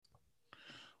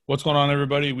What's going on,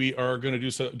 everybody? We are going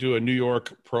to do a New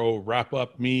York Pro wrap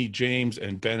up. Me, James,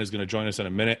 and Ben is going to join us in a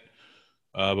minute.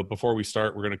 But before we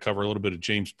start, we're going to cover a little bit of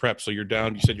James prep. So you're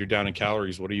down. You said you're down in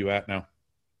calories. What are you at now?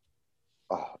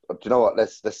 Oh, do you know what?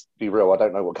 Let's be real. I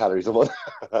don't know what calories I'm on,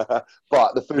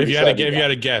 but the food If is you had certainly if you down.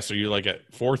 had a guess, are you like at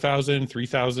 4,000,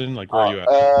 3,000? Like where are you at?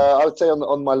 I would say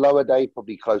on my lower day,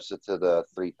 probably closer to the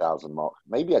 3,000 mark.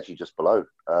 Maybe actually just below.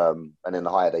 And in the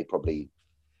higher day, probably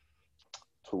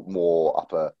more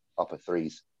upper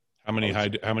threes. How I many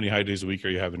would say. high days a week are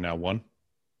you having now? One.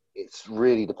 It's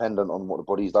really dependent on what the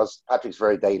body does. Patrick's a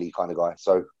very daily kind of guy,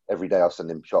 so every day I'll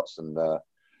send him shots and.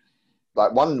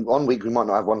 Like one week we might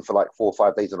not have one for like 4 or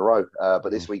 5 days in a row, but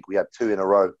this week we had two in a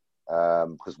row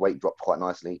because weight dropped quite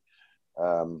nicely,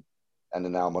 and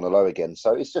then now I'm on a low again.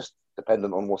 So it's just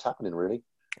dependent on what's happening, really.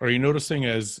 Are you noticing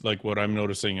as like what I'm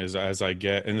noticing is as I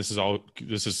get, and this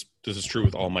is true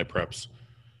with all my preps.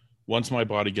 Once my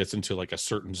body gets into like a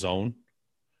certain zone,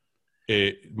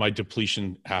 my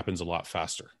depletion happens a lot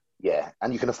faster. Yeah,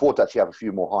 and you can afford to actually have a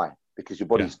few more high because your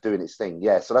Yeah. body's doing its thing.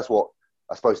 Yeah, so that's what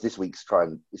I suppose this week's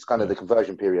trying. It's kind of Yeah. the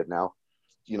conversion period now.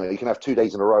 You know, you can have 2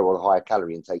 days in a row on a higher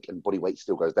calorie intake and body weight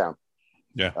still goes down.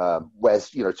 Yeah. Whereas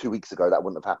 2 weeks ago that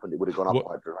wouldn't have happened. It would have gone up What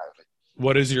quite dramatically.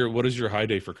 what is your high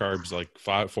day for carbs? Like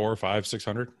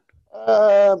 600?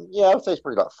 Yeah, I would say it's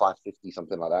probably like 550,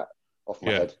 something like that, off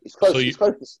my Yeah. head. It's So close. It's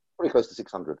close. Pretty close to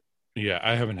 600. yeah,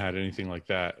 I haven't had anything like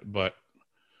that, but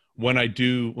when I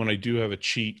do have a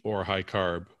cheat or a high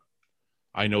carb,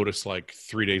 I notice like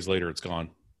 3 days later it's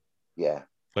gone. Yeah,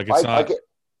 Like it's I not. get.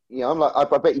 I'm like,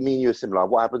 I bet you me and you are similar.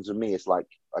 What happens with me is like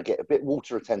I get a bit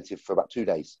water retentive for about 2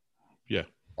 days, Yeah.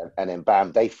 and then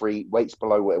bam, day three, weight's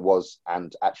below what it was,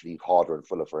 and actually harder and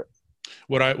fuller for it.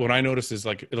 What I notice is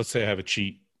like, let's say I have a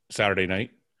cheat Saturday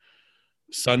night.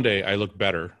 Sunday I look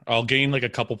better. I'll gain like a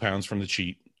couple pounds from the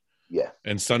cheat, Yeah,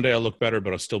 and Sunday I'll look better,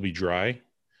 but I'll still be dry.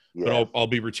 But yeah, I'll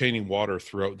be retaining water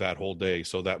throughout that whole day,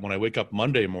 so that when I wake up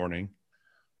Monday morning,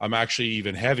 I'm actually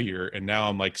even heavier, and now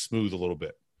I'm like smooth a little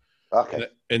bit. okay.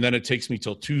 And then it takes me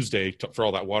till Tuesday for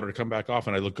all that water to come back off,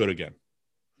 and I look good again.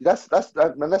 That's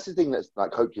the thing that's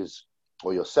like coaches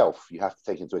or yourself. You have to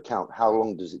take into account how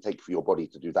long does it take for your body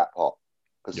to do that part.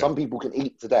 Because Yeah, some people can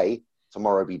eat today,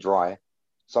 tomorrow be dry.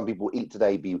 Some people eat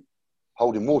today, be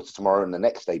holding water tomorrow, and the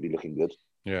next day be looking good.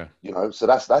 yeah, So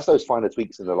that's those finer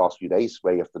tweaks in the last few days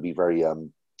where you have to be very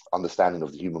understanding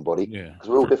of the human body yeah. because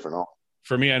we're all different, aren't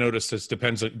For me, I noticed it's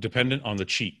dependent on the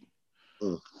cheat.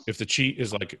 we? If the cheat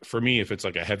is like for me, if it's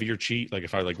like a heavier cheat, like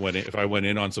if I went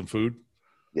in on some food,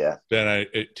 Yeah, then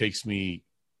it takes me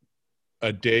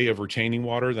a day of retaining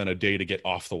water, then a day to get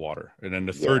off the water, and then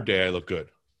the yeah. third day I look good.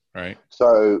 Right?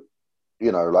 So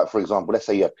like for example, let's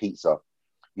say you have pizza.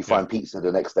 You Yeah. find pizza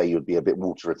the next day, you'd be a bit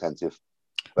water retentive,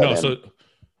 but No. then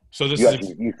So this you is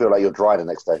actually you feel like you're dry the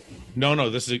next day. no.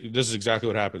 This is exactly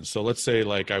what happens. So let's say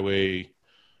like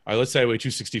let's say I weigh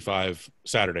 265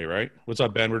 Saturday, right? What's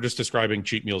up, Ben? We're just describing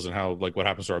cheat meals and how like what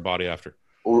happens to our body after.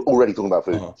 Already talking about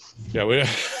food. Oh, Yeah.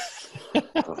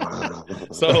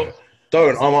 So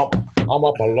don't. I'm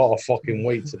up a lot of fucking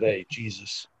weight today.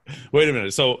 Jesus. wait a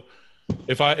minute. So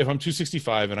if I'm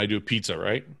 265 and I do a pizza,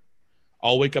 right?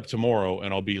 I'll wake up tomorrow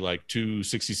and I'll be like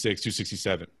 266,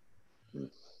 267.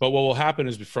 But what will happen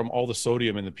is from all the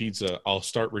sodium in the pizza, I'll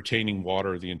start retaining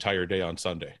water the entire day on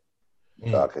Sunday.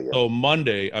 Okay, yeah, So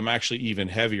Monday, I'm actually even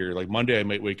heavier. Like Monday, I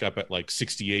might wake up at like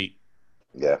 68.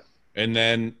 yeah. And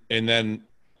then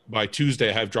by Tuesday,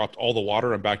 I have dropped all the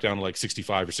water. I'm back down to like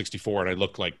 65 or 64, and I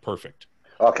look like perfect.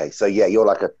 Okay, so yeah, you're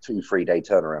like a 2-3 day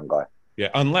turnaround guy. Yeah,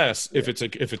 unless if it's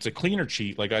a cleaner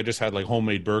cheat, like I just had like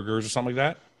homemade burgers or something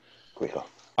like that, Quicker.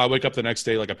 I wake up the next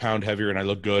day like a pound heavier and I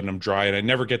look good and I'm dry and I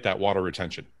never get that water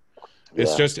retention.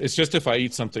 It's Yeah. just if I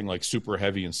eat something like super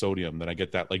heavy in sodium, then I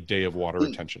get that like day of water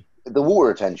retention. The water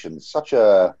retention is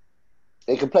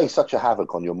it can play such a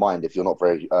havoc on your mind if you're not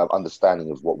very understanding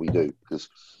of what we do because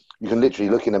you can literally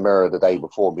look in the mirror the day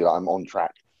before and be like, I'm on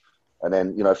track. And then,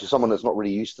 if you're someone that's not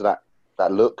really used to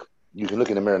that look, you can look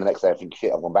in the mirror the next day and think,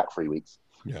 shit, I've gone back 3 weeks.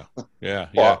 Yeah, yeah,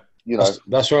 yeah. But,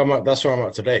 That's where I'm at. That's where I'm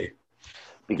at today.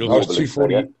 big You'll I was go- novelist,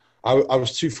 240. yeah? I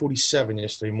was 247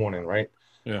 yesterday morning, right?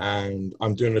 Yeah. And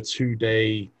I'm doing a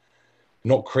 2-day,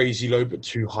 not crazy low, but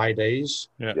 2 high days.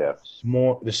 Yeah. Yeah.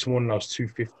 This morning I was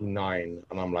 259,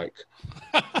 and I'm like,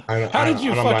 How did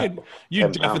you and I'm fucking? like, You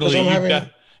 10 pounds. definitely Because I'm having-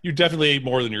 you definitely ate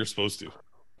more than you're supposed to.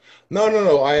 no.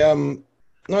 No,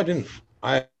 I didn't.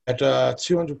 I had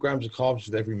 200 grams of carbs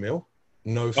with every meal,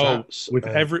 no fats. With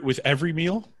every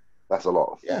meal? That's a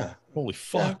lot. Yeah. Holy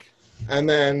fuck! And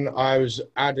then I was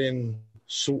adding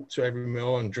salt to every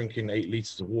meal and drinking 8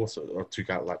 liters of water or 2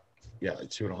 gallons, like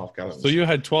 2.5 gallons. So you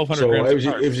had 1,200 So grams. it was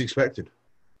of carbs. it was expected.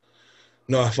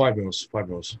 No, 5 mils. 5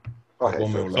 mils. Okay,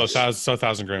 1 mil less. So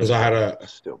 1,000 grams. Because I had a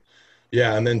still.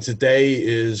 Yeah, and then today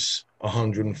is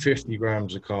 150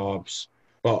 grams of carbs,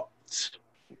 but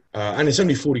and it's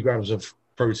only 40 grams of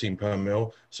protein per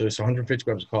meal, so it's 150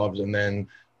 grams of carbs, and then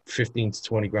 15 to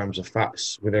 20 grams of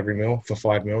fats with every meal for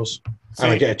 5 meals. See,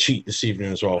 and I get a cheat this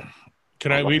evening as well.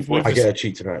 Can I? I get a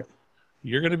cheat tonight.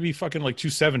 You're gonna be fucking like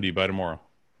 270 by tomorrow.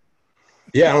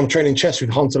 Yeah, I'm training chest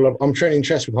with Hunter. I'm training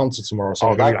chest with Hunter tomorrow.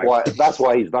 So that's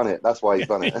why he's done it. That's why he's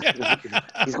done it.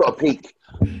 He's got a peak.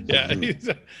 Yeah.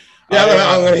 Yeah,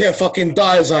 I'm gonna hear fucking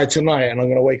Diazide tonight, and I'm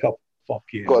gonna wake up. Fuck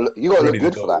you. You got to look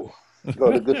good for that. You got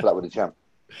to look good for that with the champ.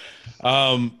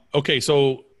 Okay,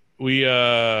 so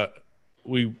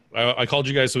I called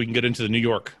you guys so we can get into the New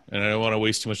York, and I don't want to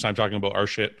waste too much time talking about our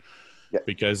shit. Yeah.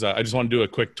 Because I just want to do a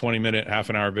quick 20-minute, half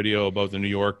an hour video about the New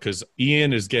York, because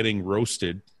Ian is getting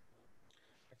roasted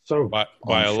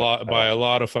by a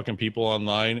lot of fucking people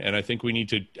online, and I think we need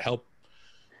to help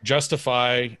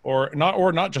justify or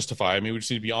not justify. I mean, we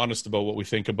just need to be honest about what we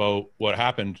think about what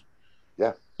happened.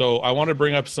 Yeah. So I want to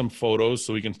bring up some photos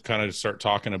so we can kind of start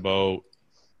talking about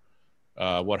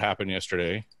what happened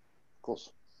yesterday. Of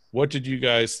course. What did you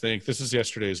guys think? This is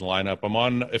yesterday's lineup. I'm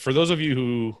on, for those of you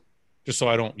who, just so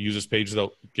I don't use this page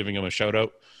without giving him a shout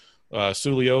out,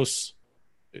 Sulios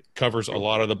covers a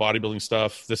lot of the bodybuilding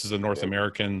stuff. This is the North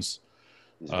Americans.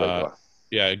 Yeah,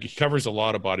 he covers a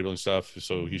lot of bodybuilding stuff.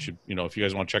 So he should, if you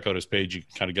guys want to check out his page, you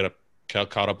can kind of get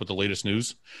caught up with the latest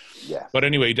news. Yeah. But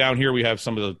anyway, down here we have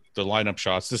some of the lineup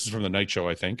shots. This is from the night show,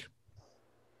 I think.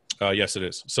 Yes, it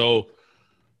is. So,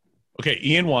 okay,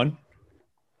 Ian won.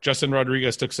 Justin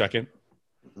Rodriguez took second.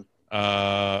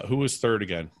 Who was third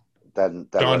again? John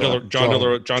De La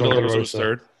Rosa was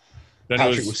third. Then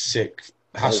Patrick was sixth.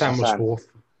 Hassan was fourth.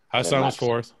 Hassan was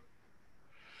fourth.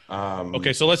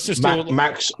 Okay, so let's just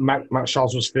Max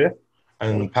Charles was fifth,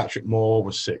 and Patrick Moore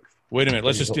was sixth. Wait a minute.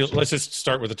 Let's just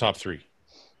start with the top three.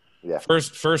 Yeah.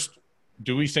 First,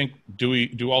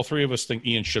 do all three of us think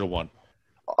Ian should have won?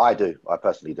 I do. I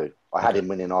personally do. I had him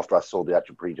winning after I saw the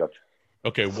actual prejudge.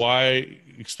 Okay, why?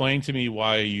 Explain to me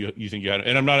why you think you had it.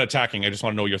 And I'm not attacking. I just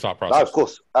want to know your thought process. No, of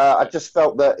course. I just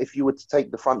felt that if you were to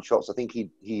take the front shots, I think he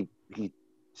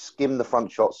skimmed the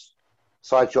front shots.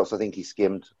 Side shots, I think he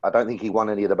skimmed. I don't think he won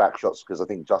any of the back shots because I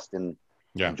think Justin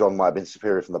and John might have been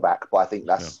superior from the back. But I think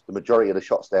that's the majority of the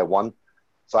shots there won.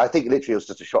 So I think literally it was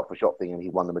just a shot-for-shot thing and he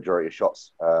won the majority of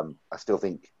shots. I still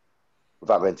think,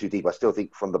 without going too deep, I still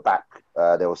think from the back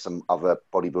there were some other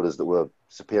bodybuilders that were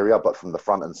superior. But from the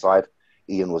front and side,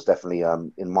 Ian was definitely,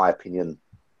 in my opinion,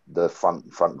 the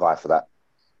front guy for that.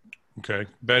 Okay.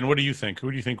 Ben, what do you think?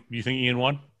 Who do you think? Do you think Ian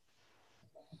won?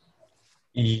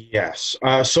 Yes.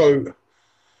 So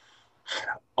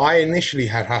I initially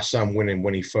had Hassan winning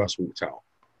when he first walked out.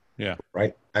 Yeah.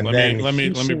 Right. And let me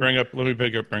bring up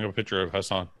a picture of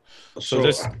Hassan. So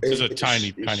this is a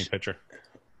tiny picture.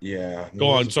 Yeah. Go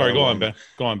on. Sorry. Go on,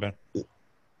 Ben.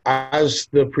 As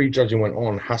the prejudging went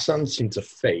on, Hassan seemed to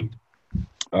fade.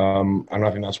 And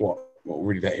I think that's what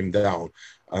really let him down.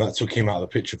 And that took him out of the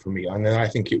picture for me. And then I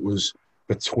think it was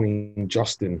between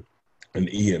Justin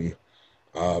and Ian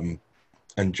and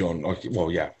John.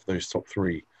 Those top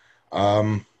three.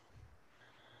 I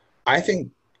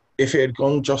think if it had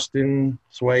gone Justin's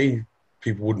way,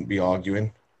 people wouldn't be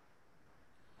arguing.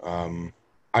 I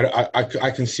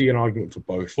can see an argument for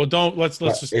both. Well, let's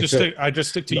just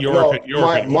stick to your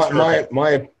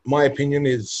opinion. My opinion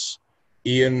is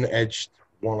Ian edged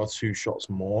 1 or 2 shots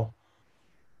more.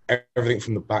 Everything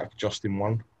from the back, Justin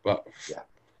won, but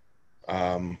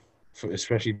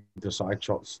especially the side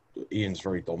shots, Ian's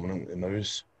very dominant in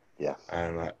those. Yeah,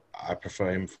 and I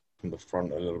prefer him from the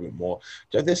front a little bit more.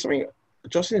 There's something.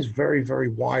 Justin is very, very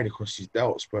wide across his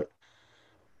delts, but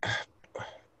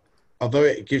although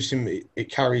it gives him, it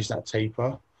carries that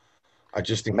taper. I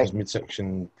just think his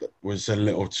midsection was a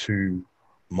little too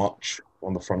much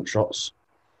on the front shots.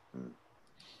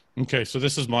 Okay, so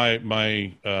this is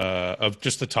my of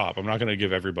just the top. I'm not going to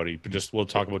give everybody, but we'll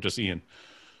talk about just Ian.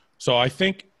 So I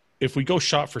think if we go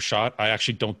shot for shot, I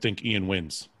actually don't think Ian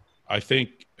wins. I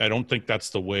don't think that's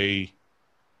the way.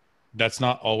 That's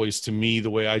not always, to me, the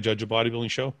way I judge a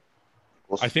bodybuilding show.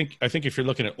 I think if you're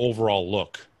looking at overall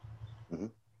look,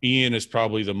 Ian is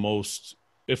probably the most.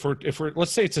 If we're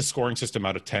let's say it's a scoring system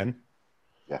out of 10.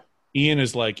 Yeah, Ian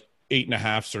is like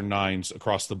 8.5s or 9s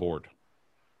across the board.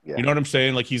 Yeah. You know what I'm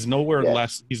saying? Like he's nowhere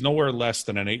less. He's nowhere less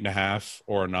than an 8.5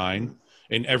 or a 9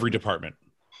 in every department.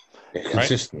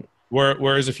 Consistent. Right?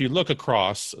 Whereas if you look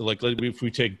across, like if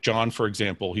we take John for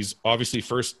example, he's obviously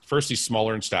first he's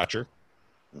smaller in stature.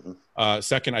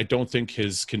 Second, I don't think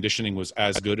his conditioning was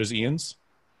as good as Ian's.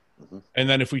 And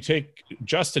then if we take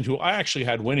Justin, who I actually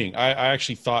had winning, I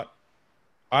actually thought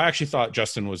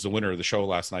Justin was the winner of the show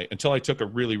last night until I took a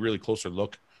really, really closer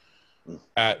look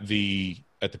at the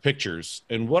pictures.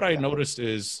 And what I noticed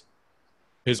is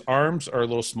his arms are a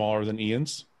little smaller than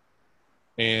Ian's,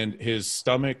 and his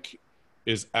stomach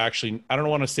is actually, I don't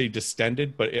want to say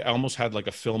distended, but it almost had like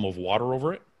a film of water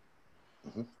over it.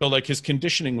 So like his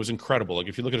conditioning was incredible. Like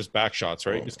if you look at his back shots,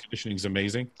 right, his conditioning is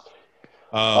amazing.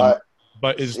 But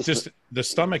it's just the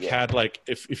stomach had like,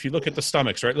 if you look at the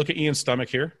stomachs, right, look at Ian's stomach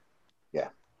here. Yeah.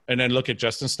 And then look at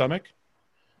Justin's stomach.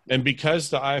 And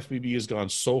because the IFBB has gone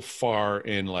so far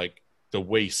in like the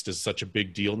waist is such a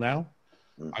big deal now,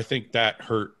 I think that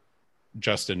hurt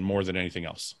Justin more than anything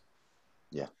else.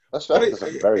 Yeah, that's a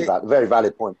very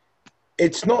valid point.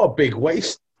 It's not a big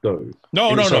waist though.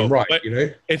 No. Right, but you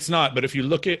know, it's not. But if you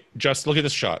look at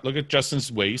this shot, look at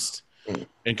Justin's waist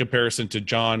in comparison to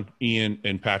John, Ian,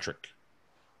 and Patrick.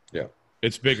 Yeah,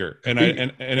 it's bigger, and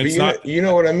it's not. You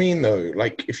know what I mean though?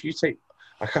 Like if you take,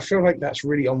 like I feel like that's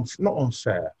really not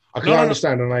unfair. I can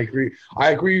understand, and I agree. I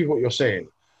agree with what you're saying.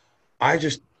 I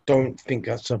just don't think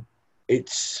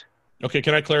it's. Okay,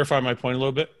 can I clarify my point a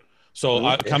little bit?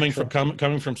 So coming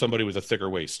from somebody with a thicker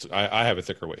waist, I have a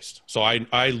thicker waist. So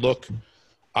I look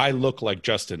like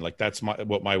Justin. Like that's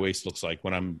what my waist looks like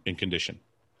when I'm in condition.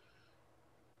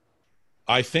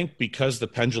 I think because the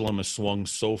pendulum has swung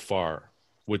so far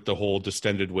with the whole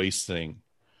distended waist thing,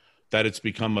 that it's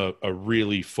become a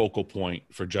really focal point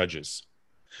for judges.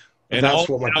 And that's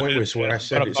what my point was when I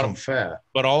said it's unfair.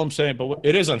 But all I'm saying,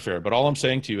 it is unfair. But all I'm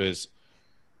saying to you is,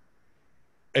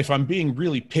 if I'm being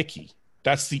really picky,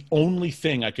 that's the only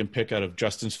thing I can pick out of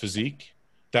Justin's physique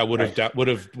that would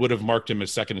have marked him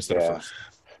as second instead of first.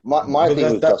 My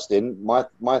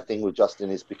thing with Justin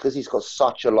is because he's got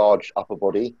such a large upper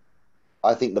body,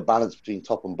 I think the balance between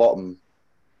top and bottom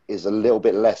is a little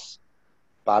bit less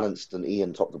balanced than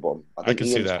Ian top to bottom. I can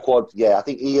see that. I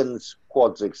think Ian's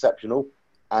quads are exceptional,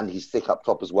 and he's thick up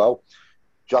top as well.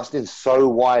 Justin's so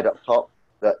wide up top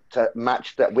that to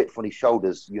match that width on his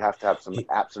shoulders, you have to have some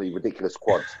absolutely ridiculous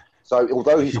quads. So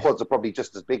although his quads are probably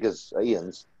just as big as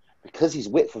Ian's, because his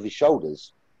width of his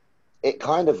shoulders, it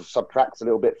kind of subtracts a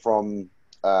little bit from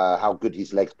how good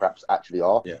his legs perhaps actually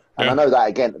are. Yeah. And I know that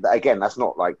again, that's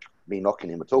not like me knocking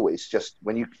him at all. It's just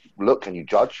when you look and you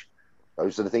judge,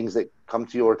 those are the things that come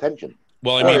to your attention.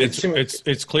 Well, I mean,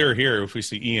 it's clear here if we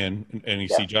see Ian and you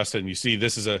see Justin, you see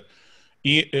this is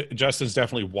Justin's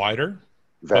definitely wider.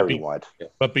 Very wide.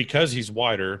 But because he's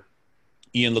wider,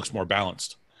 Ian looks more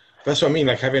balanced. That's what I mean.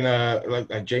 Like having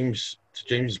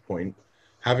James's point,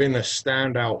 having a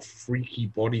standout freaky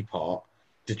body part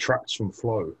detracts from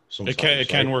flow. Sometimes. It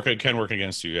can work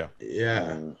against you. Yeah.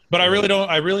 Yeah. But I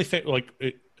really think like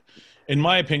in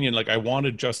my opinion, like I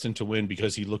wanted Justin to win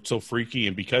because he looked so freaky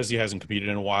and because he hasn't competed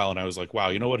in a while. And I was like, wow,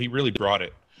 you know what? He really brought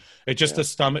it. It just, the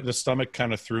stomach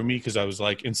kind of threw me. Cause I was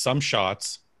like, in some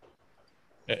shots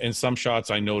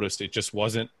I noticed it just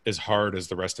wasn't as hard as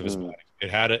the rest of his body. It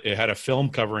had a film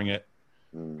covering it.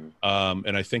 And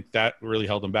I think that really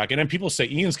held him back. And then people say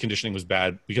Ian's conditioning was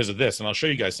bad because of this. And I'll show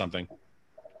you guys something.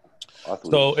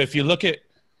 So if you look at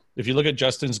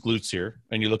Justin's glutes here,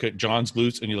 and you look at John's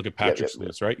glutes, and you look at Patrick's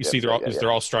glutes, right? You see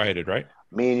they're all striated, right?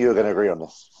 Me and you are going to agree on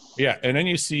this. Yeah, and then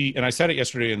you see, and I said it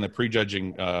yesterday in the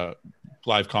prejudging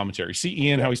live commentary. See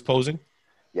Ian how he's posing?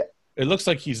 Yeah. It looks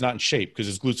like he's not in shape because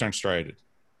his glutes aren't striated.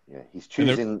 Yeah, he's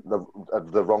choosing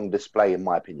the wrong display, in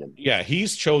my opinion. Yeah,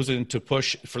 he's chosen to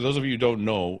push. For those of you who don't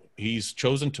know, he's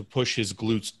chosen to push his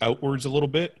glutes outwards a little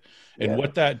bit. And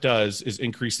what that does is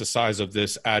increase the size of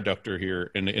this adductor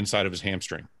here in the inside of his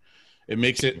hamstring. It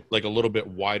makes it like a little bit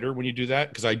wider when you do that,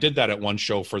 because I did that at one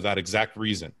show for that exact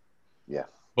reason. Yeah.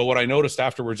 But what I noticed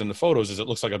afterwards in the photos is it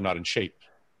looks like I'm not in shape.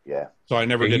 Yeah. So I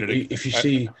never did it. If you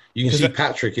see, you can see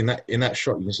Patrick in that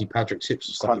shot. You can see Patrick's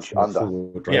hips crunch under.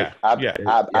 Forward, right?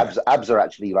 Abs are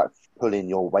actually like pulling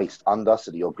your waist under so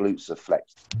that your glutes are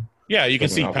flexed. Yeah, you can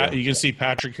see you can see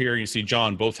Patrick here. You see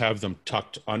John. Both have them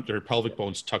tucked under, pelvic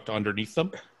bones tucked underneath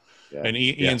them. Yeah. And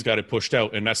Ian's got it pushed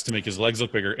out, and that's to make his legs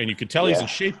look bigger. And you can tell he's in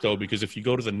shape though, because if you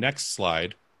go to the next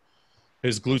slide,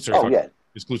 his glutes are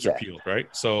his glutes are peeled, right?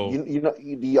 So you know,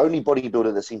 the only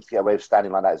bodybuilder that seems to get away with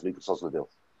standing like that is Lucas Osladil.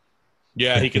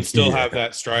 Yeah, he can still have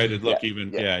that striated look,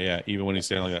 even when he's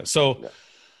standing like that. So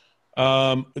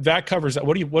that covers that.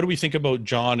 What do we think about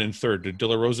John in third? Did De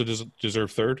La Rosa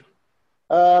deserve third?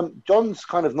 John's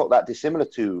kind of not that dissimilar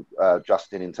to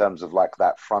Justin in terms of like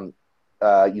that front,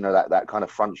 that kind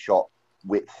of front shot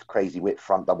crazy width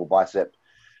front double bicep.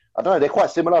 I don't know, they're quite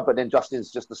similar, but then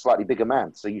Justin's just a slightly bigger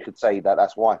man, so you could say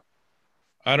that's why.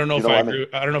 I don't know if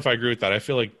I agree with that. I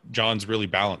feel like John's really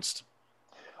balanced.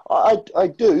 I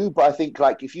do, but I think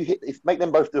like if make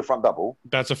them both do a front double,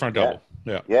 That's a front yeah, double.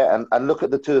 Yeah. yeah, and look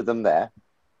at the two of them there.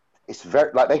 It's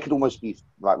very like they could almost be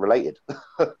like related. Do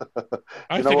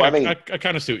you know what I mean? I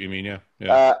kind of see what you mean. Yeah.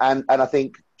 Yeah. And I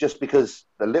think just because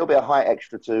a little bit of height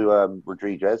extra to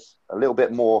Rodriguez, a little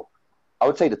bit more. I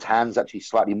would say the tan's actually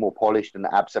slightly more polished, and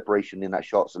the ab separation in that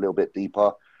shot's a little bit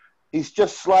deeper. He's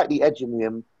just slightly edging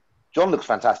him. John looks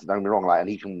fantastic, don't get me wrong, like, and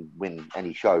he can win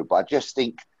any show. But I just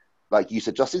think, like you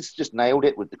said, Justin's just nailed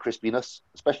it with the crispiness,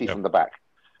 especially from the back.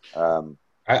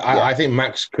 I think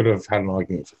Max could have had an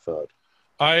argument for third.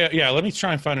 Let me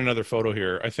try and find another photo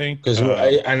here. I think because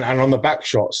and on the back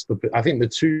shots, I think the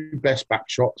two best back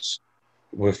shots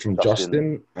were from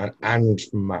Justin and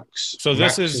from Max. So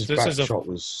this is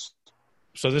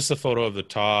a photo of the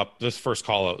top. This first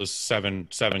call out is seven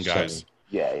guys.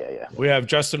 Yeah. We have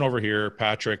Justin over here,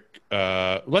 Patrick.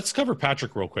 Let's cover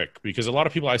Patrick real quick because a lot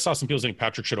of people, I saw some people saying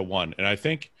Patrick should have won, and I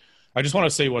think I just want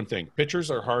to say one thing: pictures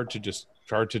are hard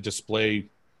to display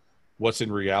what's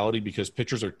in reality because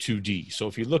pictures are 2D. So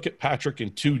if you look at Patrick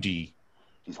in 2D,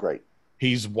 he's great.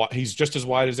 He's just as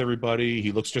wide as everybody.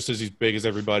 He looks just as big as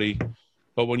everybody.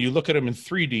 But when you look at him in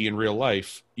 3D in real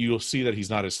life, you'll see that he's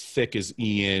not as thick as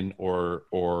Ian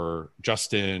or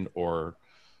Justin or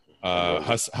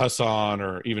Hassan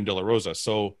or even De La Rosa.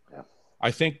 So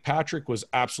I think Patrick was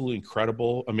absolutely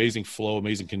incredible, amazing flow,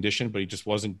 amazing condition, but he just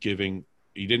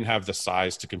he didn't have the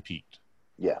size to compete.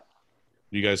 Yeah.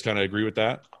 You guys kind of agree with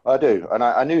that? I do. And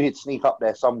I knew he'd sneak up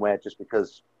there somewhere just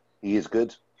because he is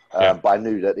good. But I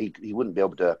knew that he wouldn't be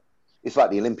able to. It's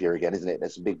like the Olympia again, isn't it?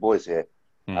 There's some big boys here.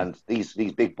 And these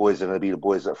big boys are going to be the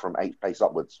boys that are from 8th place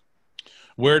upwards.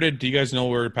 Do you guys know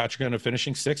where Patrick ended up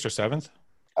finishing? 6th or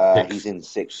 7th? He's in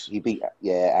 6th. He beat,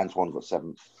 Antoine got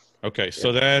 7th. Okay,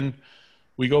 so then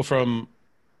we go from,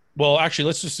 well, actually,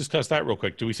 let's just discuss that real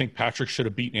quick. Do we think Patrick should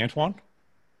have beaten Antoine?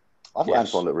 I think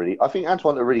Antoine looked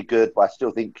really good, but I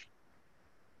still think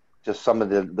just some of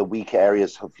the weaker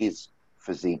areas of his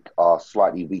physique are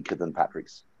slightly weaker than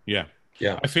Patrick's. Yeah.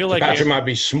 Yeah, I feel like Patrick might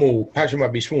be small.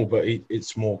 But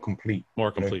it's more complete.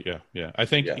 More complete, yeah. I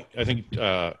think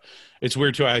it's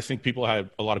weird too. I think a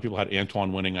lot of people had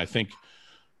Antoine winning. I think,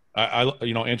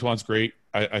 Antoine's great.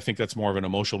 I think that's more of an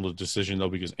emotional decision though,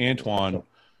 because Antoine,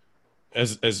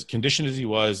 as conditioned as he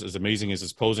was, as amazing as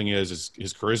his posing is, as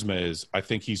his charisma is, I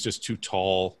think he's just too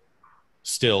tall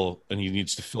still, and he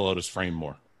needs to fill out his frame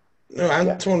more. No,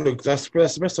 Antoine looked. That's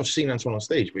the best I've seen Antoine on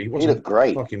stage, but he wasn't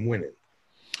great. Fucking winning.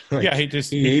 Yeah,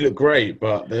 he looked great,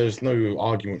 but there's no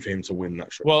argument for him to win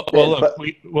that show.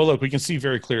 Look, we can see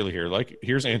very clearly here. Like,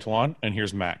 here's Antoine and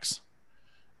here's Max,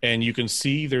 and you can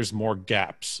see there's more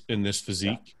gaps in this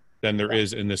physique than there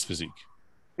is in this physique,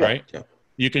 right? Yeah.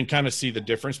 You can kind of see the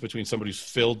difference between somebody who's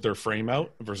filled their frame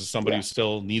out versus somebody who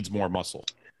still needs more muscle.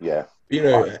 Yeah,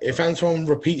 if Antoine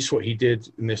repeats what he did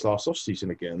in this last off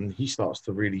season again, he starts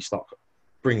to really start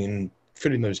filling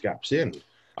those gaps in.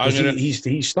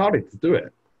 He started to do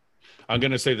it. I'm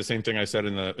going to say the same thing I said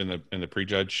in the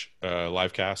prejudge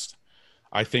live cast.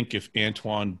 I think if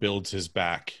Antoine builds his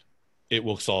back, it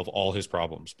will solve all his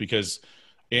problems because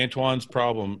Antoine's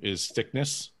problem is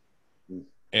thickness.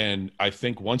 And I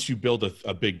think once you build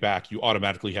a big back, you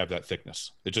automatically have that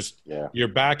thickness. It just your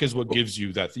back is what gives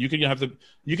you that. You can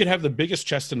have the biggest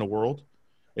chest in the world,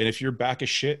 and if your back is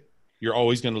shit, you're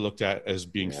always going to look at as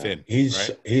being thin.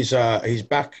 His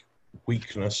back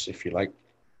weakness, if you like,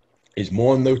 is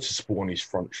more noticeable on his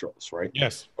front shots, right?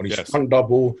 Yes. On his front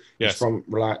double, his front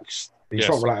relaxed.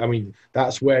 I mean,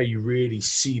 that's where you really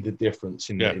see the difference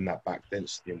in that back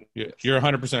density. You're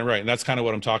 100% right. And that's kind of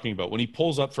what I'm talking about. When he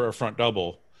pulls up for a front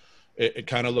double, it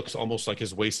kind of looks almost like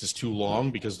his waist is too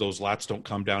long because those lats don't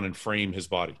come down and frame his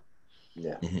body.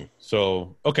 Yeah. Mm-hmm.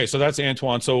 So that's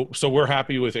Antoine. So we're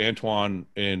happy with Antoine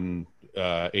in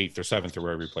 8th or 7th or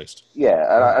wherever he placed.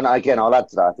 Yeah. And again, I'll add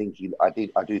to that.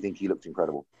 I do think he looked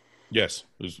incredible. Yes.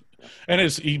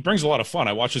 He brings a lot of fun.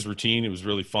 I watched his routine. It was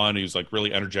really fun. He was like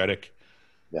really energetic.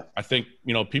 Yeah. I think,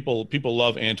 people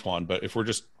love Antoine, but if we're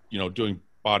just, doing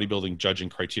bodybuilding judging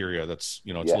criteria, that's,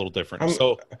 it's a little different.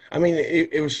 I mean,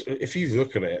 it was, if you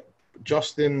look at it,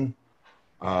 Justin,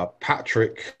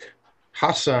 Patrick,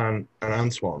 Hassan, and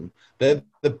Antoine, they're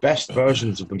the best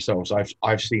versions of themselves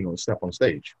I've seen on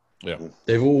stage. Yeah.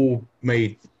 They've all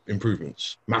made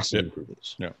improvements, massive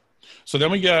improvements. Yeah. So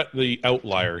then we got the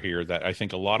outlier here that I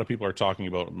think a lot of people are talking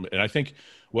about. And I think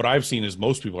what I've seen is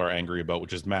most people are angry about,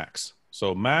 which is Max.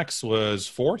 So Max was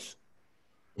 4th?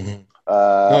 Mm-hmm.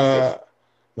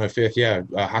 No, 5th, yeah.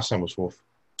 Hassan was 4th.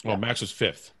 Oh, Max was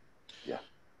 5th. Yeah.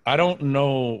 I don't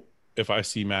know if I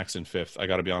see Max in 5th. I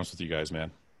got to be honest with you guys,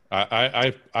 man.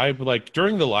 I like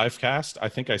during the live cast, I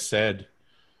think I said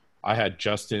I had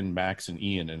Justin, Max, and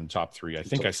Ian in the top 3. I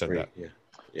think I said that. Yeah.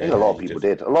 I think a lot of people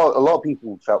did. A lot of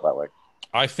people felt that way.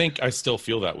 I think I still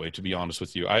feel that way, to be honest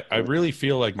with you. I really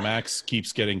feel like Max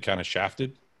keeps getting kind of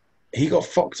shafted. He got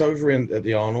fucked over at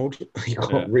the Arnold. He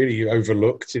got really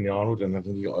overlooked in the Arnold, and I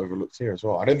think he got overlooked here as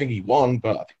well. I don't think he won,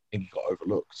 but I think he got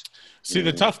overlooked. See,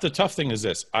 the tough thing is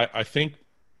this. I think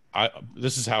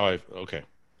this is how okay.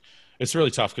 It's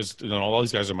really tough because all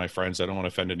these guys are my friends. I don't want to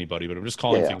offend anybody, but I'm just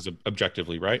calling things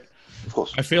objectively, right? Of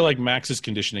course. I feel like Max's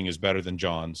conditioning is better than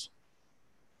John's.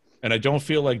 And I don't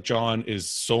feel like John is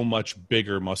so much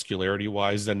bigger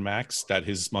muscularity-wise than Max that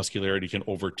his muscularity can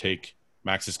overtake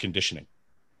Max's conditioning.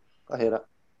 I hear that.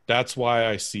 That's why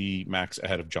I see Max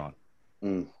ahead of John.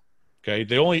 Mm. Okay,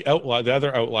 the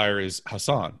other outlier is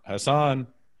Hassan. Hassan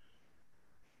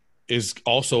is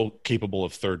also capable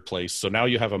of third place. So now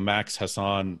you have a Max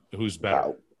Hassan who's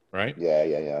better, right?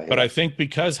 Yeah. But I think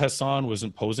because Hassan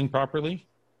wasn't posing properly,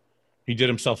 he did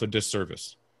himself a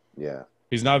disservice. Yeah.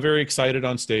 He's not very excited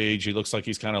on stage. He looks like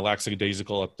he's kind of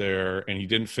lackadaisical up there, and he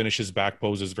didn't finish his back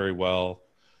poses very well.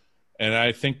 And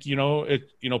I think,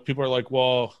 people are like,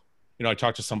 well, I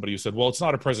talked to somebody who said, well, it's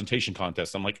not a presentation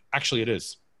contest. I'm like, actually it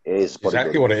is. It is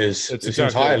exactly what it is. It's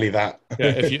exactly entirely that.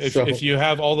 Yeah, if you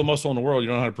have all the muscle in the world, you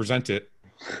don't know how to present it,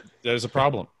 there's a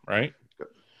problem, right?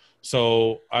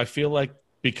 So I feel like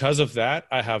because of that,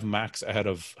 I have Max ahead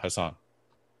of Hassan.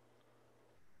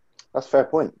 That's a fair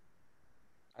point.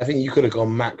 I think you could have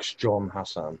gone Max, John,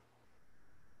 Hassan.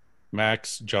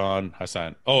 Max, John,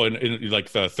 Hassan. Oh, and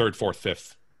like the third, fourth,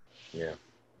 fifth. Yeah.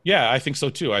 Yeah, I think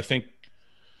so too. I think.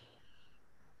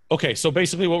 Okay, so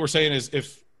basically what we're saying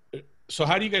is so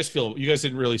how do you guys feel? You guys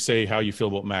didn't really say how you feel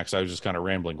about Max. I was just kind of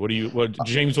rambling.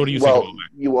 James, what do you think about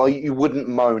Max? You wouldn't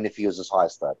moan if he was as high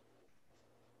as third.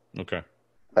 Okay.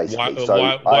 Basically.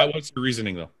 Why what's the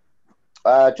reasoning though?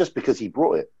 Just because he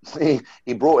brought it.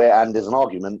 He brought it, and there's an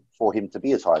argument for him to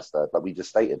be as high as third, like we just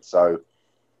stated. So,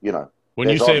 when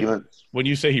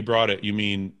you say he brought it, you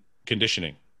mean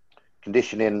conditioning?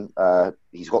 Conditioning.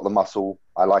 He's got the muscle.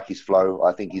 I like his flow.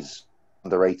 I think he's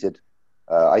underrated.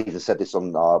 I even said this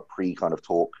on our pre-kind of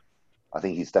talk. I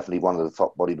think he's definitely one of the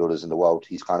top bodybuilders in the world.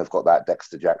 He's kind of got that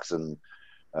Dexter Jackson,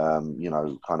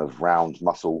 kind of round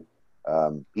muscle.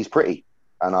 He's pretty.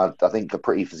 And I think a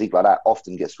pretty physique like that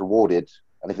often gets rewarded.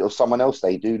 And if it was someone else,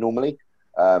 they do normally.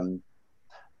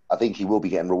 I think he will be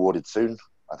getting rewarded soon.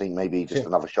 I think maybe just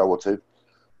another show or two.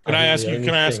 Can I ask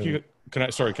you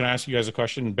guys a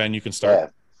question? Ben, you can start. Yeah.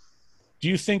 Do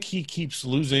you think he keeps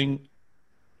losing?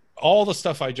 All the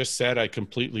stuff I just said, I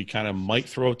completely kind of might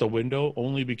throw out the window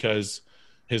only because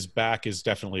his back is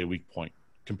definitely a weak point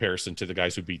comparison to the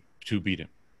guys who beat him.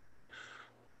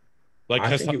 Like I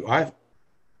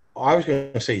was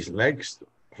going to say his legs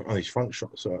on his front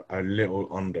shots are a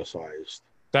little undersized.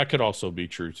 That could also be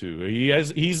true too.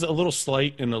 He's a little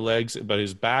slight in the legs, but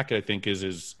his back I think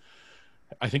his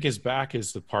back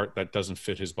is the part that doesn't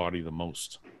fit his body the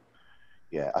most.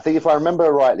 Yeah, I think if I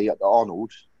remember rightly at the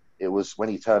Arnold, it was when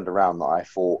he turned around that I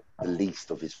thought the least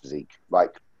of his physique.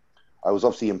 Like, I was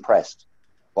obviously impressed,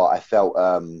 but I felt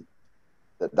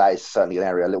that is certainly an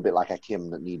area a little bit like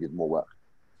Hakim that needed more work.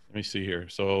 Let me see here.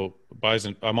 So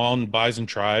I'm on Bison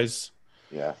Tries.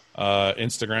 Yeah.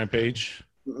 Instagram page.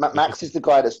 Max is the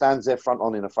guy that stands there front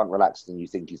on in the front relaxed and you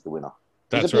think he's the winner.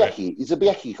 That's right. He's a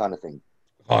Bieki kind of thing.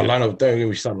 Oh, Lionel, don't get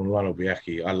me started on Lionel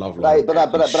Bieki. I love Lionel.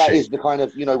 But that is the kind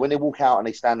of, when they walk out and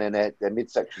they stand there and their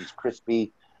midsection's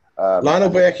crispy. Lionel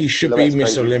Bieki should be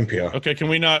Miss Olympia. Okay, can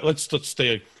we not? Let's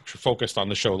stay focused on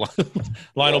the show.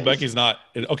 Lionel Becky's not.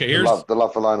 Okay, here's the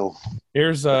love for Lionel.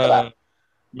 Here's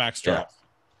Max Charles. Yeah.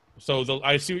 So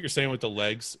I see what you're saying with the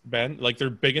legs, Ben. Like they're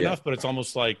big enough, but it's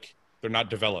almost like they're not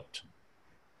developed.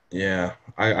 Yeah,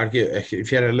 I'd get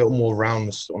if you had a little more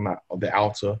roundness on the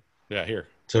outer. Yeah, here.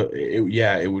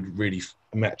 It would really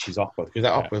match his upper because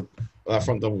that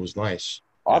front double was nice.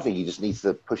 I think he just needs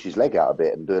to push his leg out a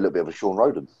bit and do a little bit of a Sean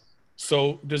Roden.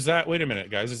 So wait a minute,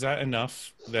 guys, is that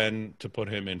enough then to put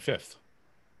him in fifth?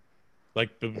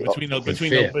 Like between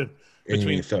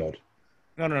third.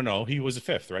 No, he was a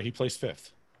fifth, right? He placed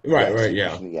fifth. Right,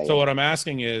 yeah. So what I'm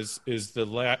asking is the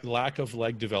lack of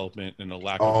leg development and the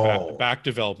lack of back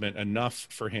development enough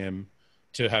for him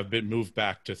to have been moved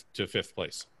back to fifth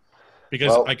place?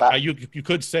 Because you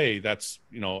could say that's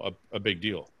a big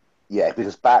deal. Yeah,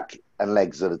 because back and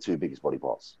legs are the two biggest body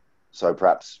parts. So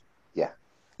perhaps, yeah.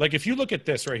 Like if you look at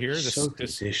this right here,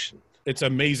 positioned. It's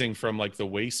amazing from like the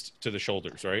waist to the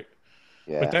shoulders, right?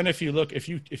 Yeah. But then if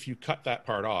you cut that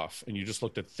part off and you just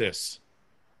looked at this,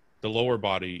 the lower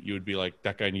body, you would be like,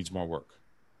 that guy needs more work.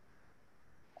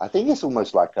 I think it's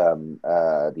almost like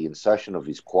the insertion of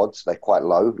his quads. They're quite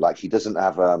low. Like he doesn't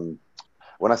have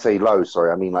when I say low,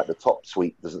 sorry, I mean like the top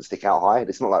sweep doesn't stick out high.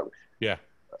 It's not like Yeah.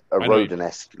 a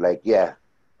Roden-esque leg, yeah,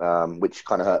 which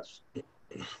kind of hurts.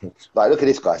 Like look at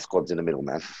this guy's quads in the middle,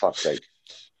 man. For fuck's sake.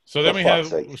 So then For we fuck's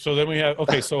have. sake. So then we have.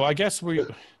 Okay. So I guess we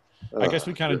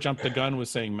kind of jumped the gun with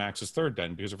saying Max is third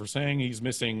then, because if we're saying he's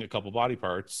missing a couple body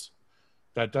parts,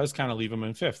 that does kind of leave him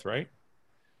in fifth, right?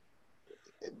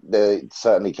 They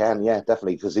certainly can, yeah,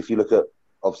 definitely. Because if you look at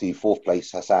obviously fourth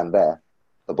place Hassan there,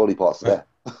 the body parts are there.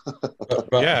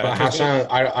 But Hassan,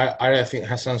 I think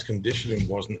Hassan's conditioning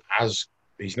wasn't as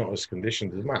he's not as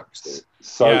conditioned as Max. Though.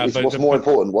 So Yeah, what's more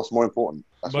important? What's more important?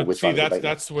 That's what we're see, trying to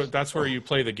debate. that's where you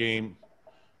play the game.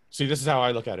 See, this is how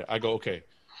I look at it. I go, okay,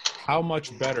 how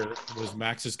much better was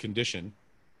Max's condition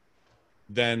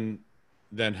than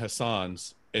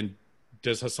Hassan's, and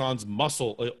does Hassan's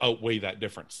muscle outweigh that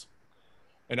difference?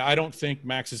 And I don't think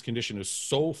Max's condition is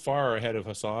so far ahead of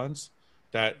Hassan's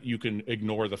that you can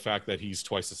ignore the fact that he's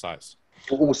twice the size.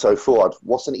 Also, Ford,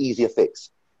 what's an easier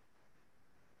fix?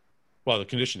 Well, the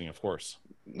conditioning, of course.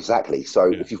 Exactly.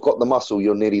 So if you've got the muscle,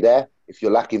 you're nearly there. If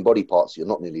you're lacking body parts, you're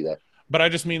not nearly there. But I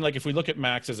just mean, like, if we look at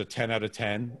Max as a 10 out of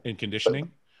 10 in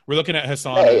conditioning, we're looking at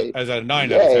Hassan as a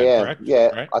 9 out of 10, correct? Yeah,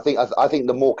 right? I think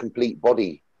the more complete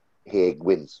body here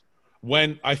wins.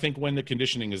 When the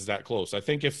conditioning is that close. I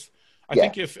think if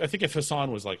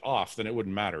Hassan was like off, then it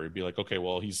wouldn't matter. It'd be like, okay,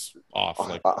 well, he's off.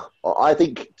 Like, I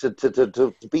think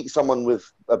to beat someone with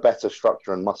a better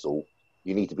structure and muscle,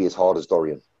 you need to be as hard as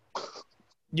Dorian.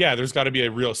 Yeah, there's got to be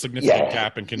a real significant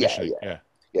gap in conditioning. Yeah,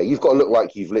 you've got to look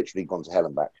like you've literally gone to hell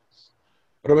and back.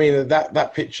 But I mean,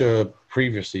 that picture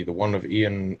previously, the one of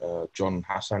Ian, John,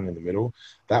 Hassan in the middle,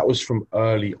 that was from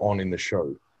early on in the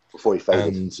show. Before he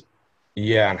faded.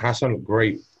 And Hassan looked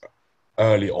great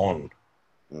early on.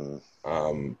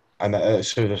 So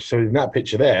in that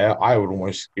picture there, I would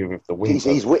almost give it the win. He's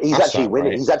actually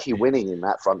winning. Right? He's actually winning in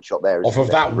that front shot there. Off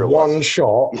of that one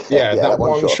shot, that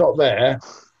one shot there,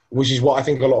 which is what I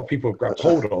think a lot of people have grabbed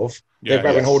hold of. They're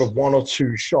grabbing hold of one or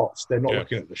two shots. They're not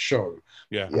looking at the show.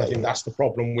 Yeah. And I think that's the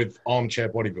problem with armchair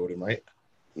bodybuilding, right?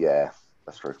 Yeah,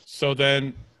 that's true.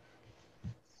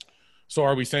 So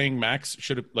are we saying Max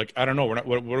should have, like, I don't know. What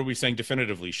are we saying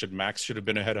definitively? Max should have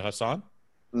been ahead of Hassan?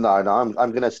 No, I'm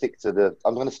going to stick to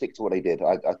what they did.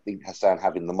 I think Hassan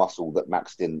having the muscle that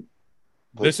Max didn't.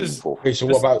 This is the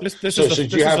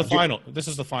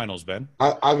finals, Ben.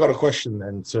 I've got a question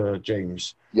then to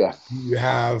James. Yeah. You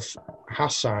have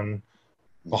Hassan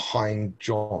behind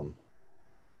John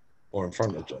or in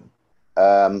front of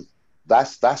John?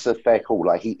 That's a fair call.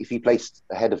 Like if he placed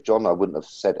ahead of John, I wouldn't have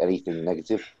said anything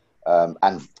negative.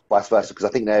 And vice versa, because I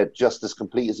think they're just as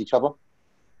complete as each other.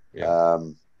 Yeah.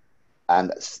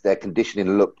 And their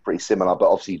conditioning looked pretty similar, but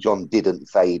obviously John didn't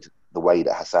fade the way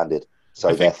that Hassan did.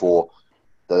 So therefore,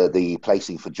 the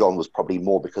placing for John was probably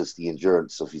more because the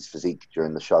endurance of his physique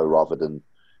during the show rather than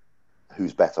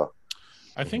who's better.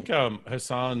 I think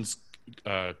Hassan's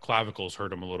clavicles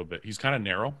hurt him a little bit. He's kind of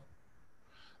narrow.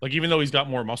 Like even though he's got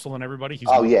more muscle than everybody, he's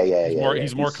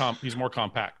more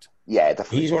compact. Yeah,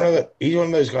 definitely. He's one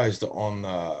of those guys that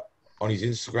on his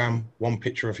Instagram, one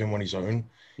picture of him on his own,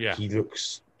 he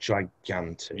looks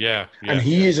gigantic. And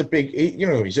he is a big,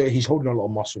 he's holding a lot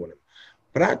of muscle in him.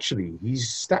 But actually, his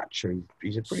stature,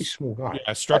 he's a pretty small guy.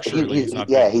 Yeah, structurally,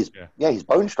 his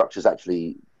bone structure is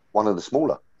actually one of the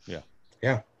smaller. Yeah.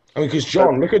 I mean, because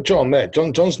John, look at John there.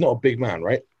 John's not a big man,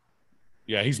 right?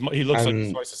 Yeah, he looks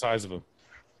like twice the size of him.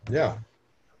 Yeah.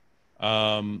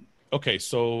 Okay,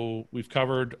 so we've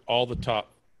covered all the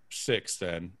top 6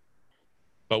 then,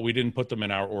 but we didn't put them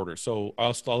in our order. So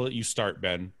I'll let you start,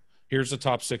 Ben. Here's the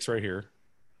top 6 right here.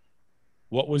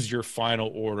 What was your final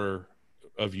order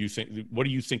of what do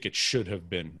you think it should have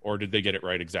been, or did they get it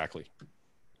right exactly?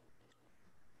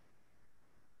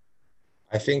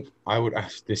 I think I would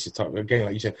ask this is tough. Again,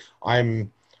 like you said,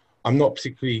 I'm not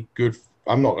particularly good.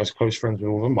 I'm not as close friends with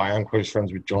all of them, but I am close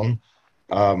friends with John.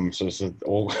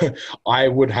 I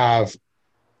would have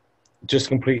just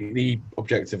completely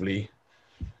objectively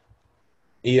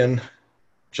Ian,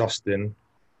 Justin,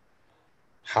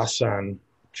 Hassan,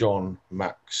 John,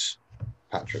 Max,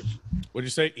 Patrick. Would you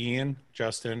say Ian,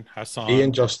 Justin, Hassan?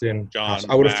 Ian, Justin, John.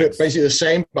 Hassan. I would have flipped basically the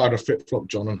same, but I'd have flip-flopped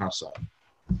John and Hassan.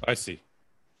 I see.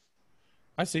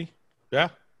 Yeah.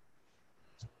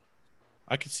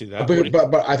 I could see that.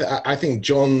 But I think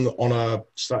John on a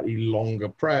slightly longer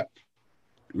prep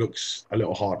looks a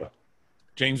little harder.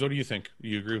 James, what do you think? Do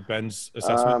you agree with Ben's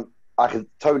assessment? I can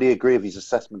totally agree with his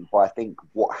assessment, but I think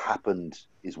what happened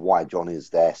is why John is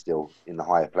there still in the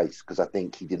higher place, because I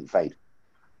think he didn't fade.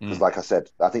 Because, like I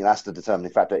said, I think that's the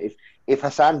determining factor. If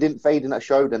Hassan didn't fade in that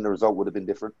show, then the result would have been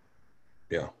different.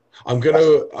 Yeah, I'm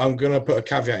gonna put a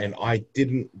caveat in. I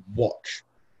didn't watch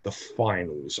the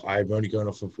finals. I'm only going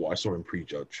off of what I saw in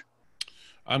prejudge.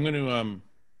 I'm gonna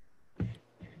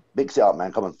Mix it up,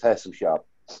 man. Come on, tear some shit up.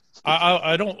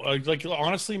 I don't like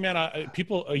honestly, man.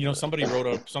 People, somebody wrote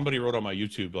on my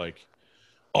YouTube like,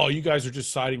 "Oh, you guys are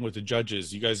just siding with the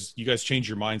judges. You guys change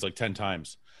your minds like 10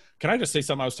 times." Can I just say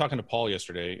something? I was talking to Paul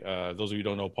yesterday. Those of you who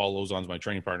don't know, Paul Lozon's my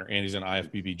training partner, and he's an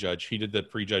IFBB judge. He did the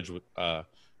prejudge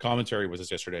commentary with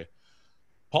us yesterday.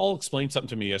 Paul explained something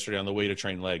to me yesterday on the way to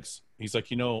train legs. He's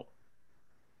like,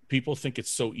 people think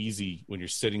it's so easy when you're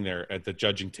sitting there at the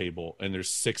judging table and there's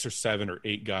 6 or 7 or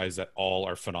 8 guys that all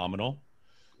are phenomenal,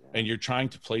 and you're trying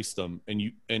to place them.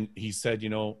 And he said,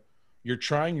 you're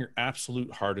trying your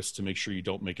absolute hardest to make sure you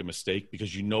don't make a mistake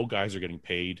because guys are getting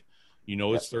paid.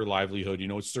 It's their livelihood,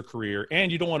 it's their career,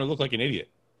 and you don't want to look like an idiot.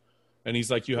 And he's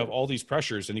like, you have all these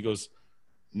pressures. And he goes,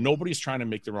 nobody's trying to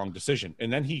make the wrong decision.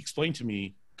 And then he explained to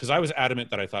me, because I was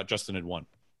adamant that I thought Justin had won.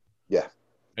 Yeah.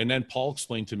 And then Paul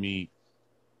explained to me,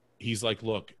 he's like,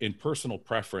 look, in personal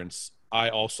preference, I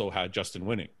also had Justin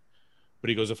winning. But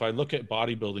he goes, if I look at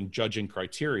bodybuilding judging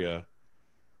criteria,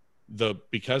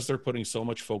 because they're putting so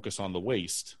much focus on the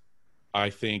waist,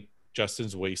 I think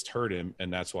Justin's waist hurt him,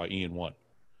 and that's why Ian won.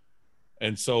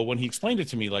 And so when he explained it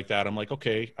to me like that, I'm like,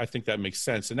 okay, I think that makes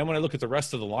sense. And then when I look at the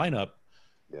rest of the lineup,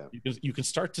 you can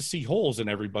start to see holes in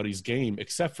everybody's game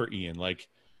except for Ian. Like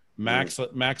Max,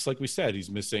 like we said,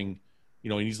 he's missing, he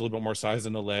needs a little bit more size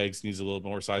in the legs, needs a little bit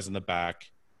more size in the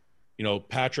back.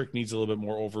 Patrick needs a little bit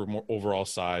more overall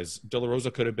size. De La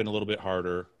Rosa could have been a little bit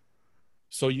harder.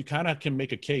 So you kind of can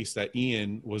make a case that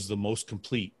Ian was the most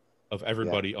complete of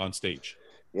everybody on stage.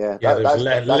 Yeah,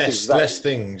 there's less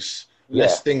things.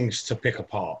 Less things to pick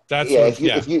apart. If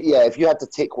you had to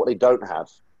tick what they don't have,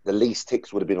 the least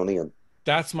ticks would have been on Ian.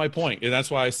 That's my point. And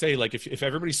that's why I say, like, if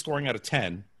everybody's scoring out of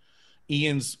 10,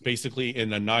 Ian's basically in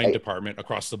the 9 department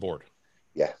across the board.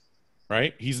 Yeah.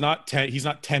 Right? He's not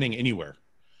 10ing anywhere.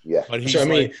 Yeah. But he's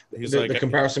the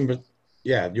comparison, but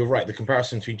yeah, you're right. The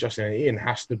comparison between Justin and Ian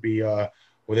has to be,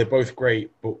 they're both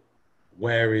great, but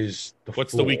where is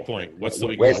what's the weak point? What's the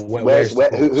weak point?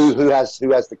 Who has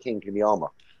the kink in the armor?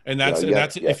 And that's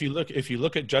if you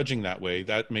look at judging that way,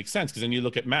 that makes sense, because then you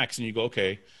look at Max and you go,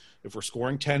 okay, if we're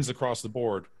scoring 10s across the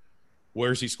board,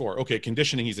 where's he score? Okay,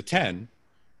 conditioning he's a 10,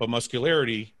 but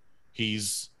muscularity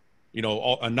he's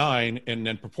a 9, and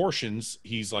then proportions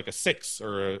he's like a 6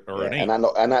 or an 8.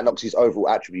 And that knocks his overall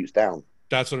attributes down.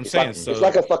 That's what I'm saying. It's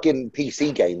like a fucking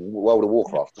PC game, World of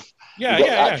Warcraft. Yeah,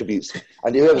 attributes,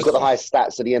 and whoever's got the highest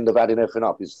stats at the end of adding everything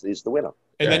up is the winner.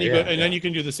 And then you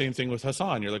can do the same thing with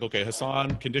Hassan. You're like, okay,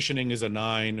 Hassan conditioning is a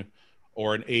 9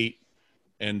 or an 8,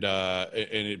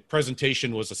 and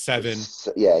presentation was a 7.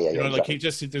 Exactly. Like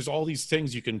there's all these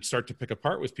things you can start to pick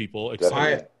apart with people.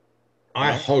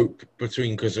 I hope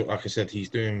because like I said, he's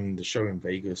doing the show in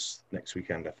Vegas next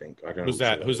weekend. I think. I don't know.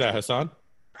 Who's that? Hassan.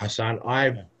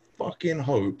 I fucking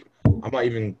hope. I might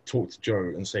even talk to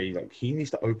Joe and say, like, he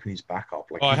needs to open his back up.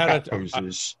 Like,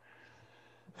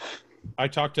 I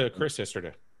talked to Chris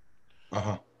yesterday.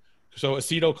 Uh-huh. So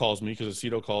Aceto calls me because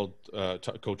Aceto called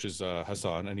coaches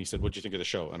Hassan, and he said, "What'd you think of the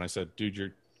show?" And I said,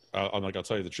 "Dude, I'm like, I'll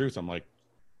tell you the truth. I'm like,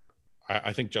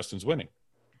 I think Justin's winning."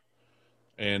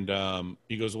 And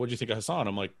he goes, "What'd you think of Hassan?"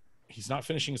 I'm like, "He's not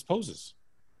finishing his poses."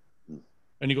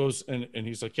 And he goes, and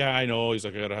he's like, "Yeah, I know." He's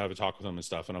like, "I got to have a talk with him and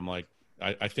stuff." And I'm like,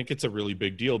 I think it's a really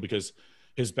big deal because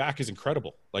his back is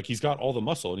incredible. Like, he's got all the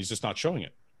muscle and he's just not showing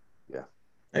it. Yeah.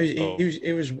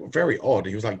 It was very odd.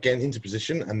 He was like getting into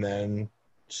position and then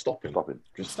stopping.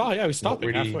 He was stopping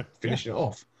really halfway. Finishing it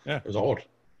off. Yeah. It was odd.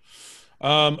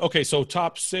 Okay, so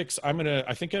top 6,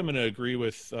 I think I'm gonna agree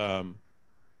with Ben.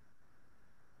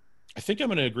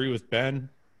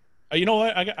 You know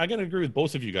what? I gotta agree with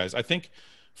both of you guys. I think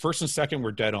first and second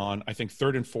were dead on. I think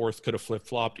third and fourth could have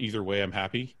flip-flopped. Either way, I'm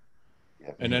happy.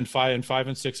 Yeah. And then 5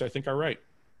 and 6, I think, are right.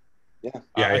 Yeah.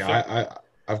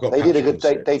 I've got. They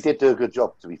did do a good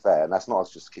job, to be fair, and that's not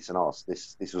us just kissing ass.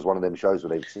 This was one of them shows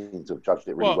where they seemed to have judged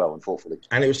it really well and thoughtfully.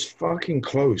 And it was fucking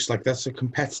close. Like, that's a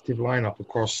competitive lineup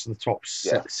across the top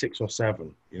 6 or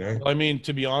 7. I mean,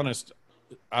 to be honest,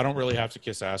 I don't really have to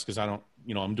kiss ass because I don't.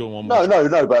 I'm doing one more.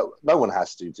 No, but no one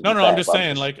has to. No, I'm just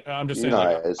saying. I'm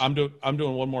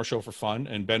doing one more show for fun,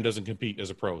 and Ben doesn't compete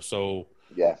as a pro, so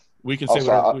yeah. We can say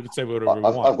whatever we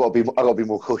want. I've got to be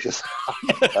more cautious.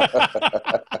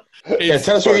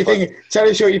 Tell us what you think. Tell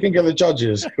us what you think of the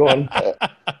judges. Go on.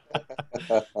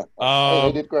 Hey,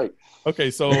 they did great.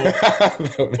 Okay, so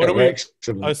What what do we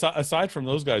excellent. aside from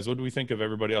those guys? What do we think of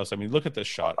everybody else? I mean, look at this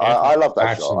shot. I love that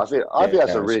Actually, shot. I think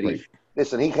that's a it's really great.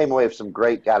 listen. He came away with some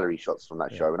great gallery shots from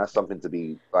that Yeah. show, and that's something to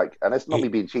be like. And it's not me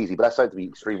being cheesy, but that's something to be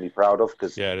extremely proud of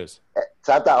because Yeah, it is.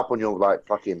 to have that up on your like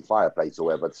fucking fireplace or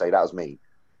whatever, to say that was me,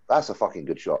 that's a fucking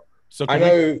good shot. So I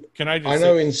know. can I just I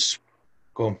know. say,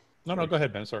 Go on. no, go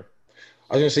ahead, Ben. Sorry.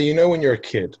 I was gonna say, you know, when you're a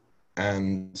kid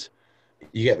and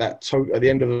you get that at the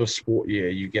end of the sport year,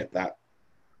 you get that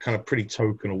kind of pretty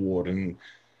token award, and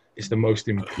it's the most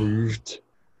improved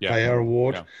player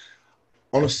award. Yeah.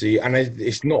 Honestly, and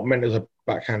it's not meant as a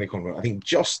backhanded compliment. I think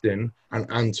Justin and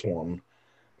Antoine,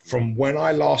 from when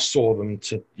I last saw them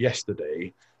to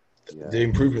yesterday, the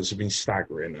improvements have been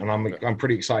staggering, and I'm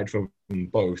pretty excited for them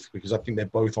both because I think they're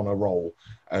both on a roll.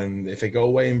 And if they go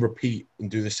away and repeat and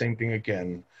do the same thing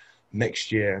again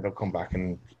next year, they'll come back.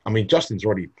 And I mean, Justin's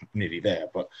already nearly there,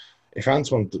 but if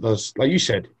Antoine does, like you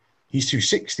said, he's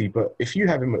 260, but if you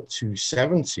have him at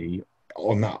 270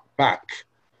 on that back,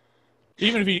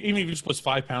 Even if he just puts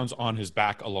 5 pounds on his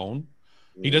back alone,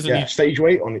 he doesn't need stage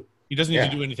weight on it. he doesn't need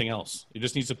to do anything else. He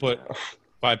just needs to put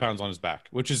 5 pounds on his back,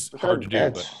 which is hard to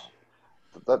do.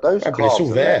 But Those but it's all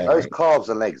there. those calves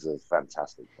and legs are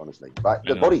fantastic. Honestly, like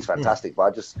the body's fantastic,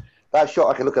 but that shot,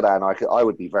 I can look at that and I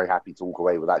would be very happy to walk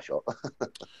away with that shot.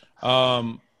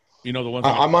 You know the one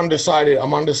thing I'm undecided.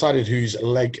 I'm undecided whose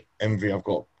leg envy I've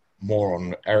got more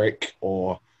on, Eric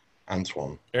or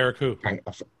Antoine. Eric who?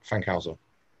 Fankhauser.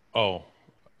 Oh,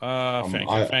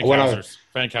 Fankhauser's.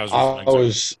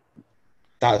 Fankhauser's.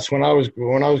 That's when I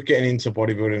was getting into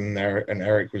bodybuilding there, and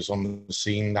Eric was on the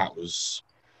scene. That was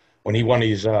when he won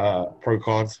his pro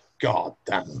card. God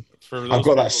damn! I've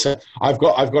got that. I've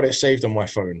got it saved on my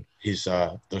phone. His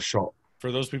the shot.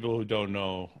 For those people who don't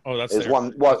know, that's there's one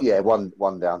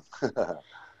down.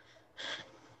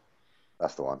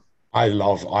 That's the one. I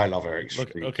love Eric's.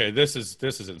 Look, okay, this is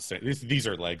insane. These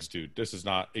are legs, dude. This is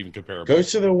not even comparable. Go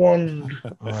to the one,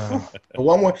 the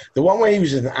one where he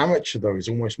was an amateur though is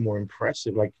almost more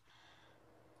impressive. Like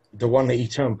the one that he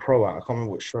turned pro at. I can't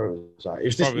remember what show it was at. It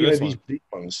was this, these big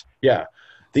ones. Yeah,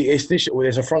 it's this.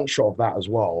 There's a front shot of that as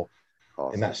well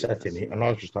in that setting, and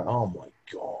I was just like, oh my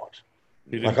god.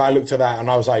 Like I looked at that and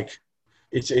I was like,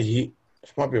 it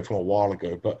might be from a while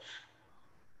ago, but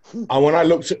when I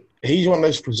looked at, he's one of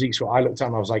those physiques where I looked at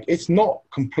and I was like, it's not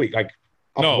complete. Like,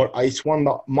 no, it's one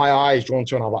that my eyes drawn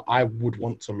to, and I'm like, I would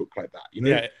want to look like that. You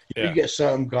know, you get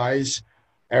certain guys.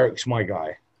 Eric's my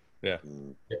guy. Yeah.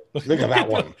 Look at that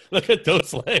one. Look at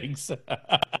those legs.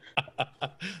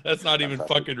 That's not even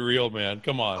fucking real, man.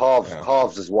 Come on.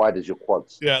 Calves as wide as your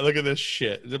quads. Yeah, look at this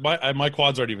shit. My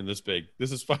quads aren't even this big.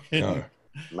 This is fucking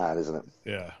mad, isn't it?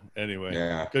 Yeah. Anyway.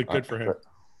 Yeah. Good for him.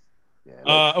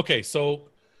 Yeah. Okay, so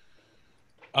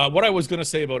what I was going to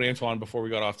say about Antoine before we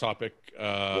got off topic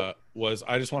was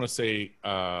I just want to say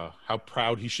how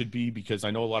proud he should be, because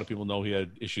I know a lot of people know he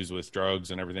had issues with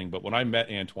drugs and everything. But when I met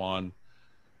Antoine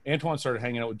started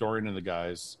hanging out with Dorian and the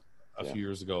guys a few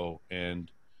years ago, and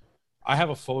I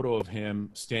have a photo of him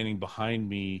standing behind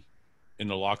me in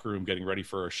the locker room getting ready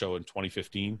for a show in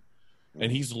 2015.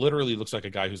 And he's literally looks like a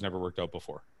guy who's never worked out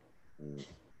before,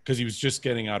 because he was just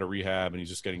getting out of rehab and he's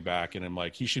just getting back. And I'm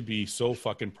like, he should be so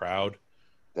fucking proud.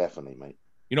 Definitely, mate.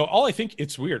 You know, I think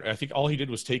it's weird. I think all he did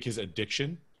was take his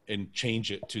addiction and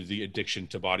change it to the addiction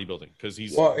to bodybuilding, because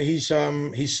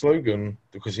his slogan,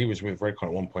 because he was with Redcon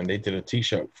at one point, they did a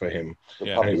T-shirt for him,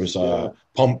 and it was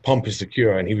 "Pump is the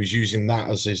cure," and he was using that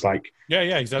as his like. Yeah,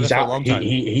 exactly. For a long time.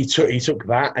 He took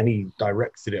that and he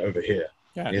directed it over here.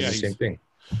 Yeah, it's the same thing.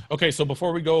 Okay, so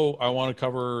before we go, I want to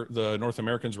cover the North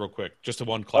Americans real quick, just to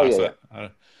one class.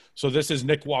 So this is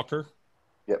Nick Walker.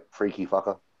 Yep, freaky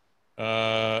fucker.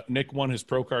 Nick won his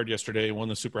pro card yesterday, won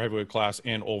the super heavyweight class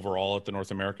and overall at the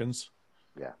North Americans.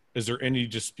 Yeah. Is there any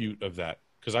dispute of that?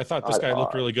 Because I thought this guy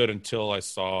looked really good until I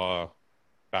saw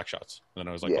back shots. And then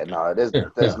I was like,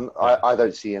 I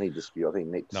don't see any dispute. I think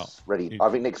Nick's ready. I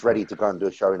think Nick's ready to go and do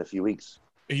a show in a few weeks.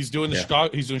 He's doing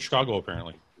Chicago. He's doing Chicago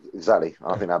apparently. Exactly.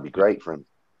 I think that'd be great for him.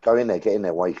 Go in there, get in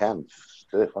there while you can. Just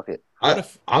do it. Fuck it.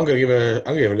 I'm gonna give a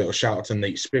little shout out to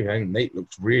Nate Spig. I think Nate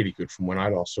looks really good from when I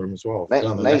last saw him as well.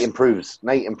 Nate improves.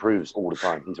 Nate improves all the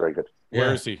time. He's very good.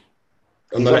 Where is he?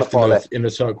 On the left, in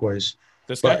the turquoise.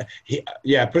 This guy?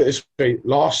 Put it this way: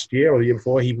 last year or the year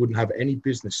before, he wouldn't have any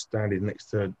business standing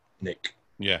next to Nick.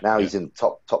 Yeah. Now he's in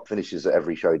top finishes at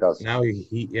every show he does. Now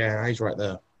he's right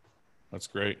there. That's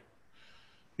great.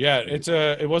 Yeah,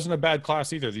 it wasn't a bad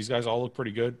class either. These guys all look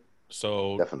pretty good.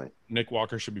 So definitely, Nick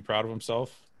Walker should be proud of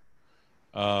himself.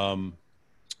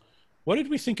 What did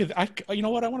we think of? You know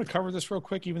what? I want to cover this real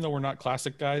quick, even though we're not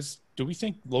classic guys. Do we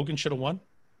think Logan should have won?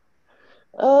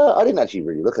 I didn't actually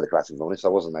really look at the classic, to be honest. I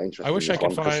wasn't that interested. I wish in I this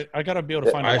could one, find. I gotta be able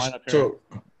to find a lineup here. So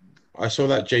I saw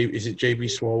that is it JB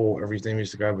Swole, whatever his name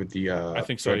is, the guy with the I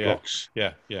think so. dreadlocks?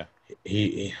 Yeah.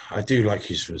 I do like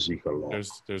his physique a lot.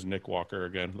 There's Nick Walker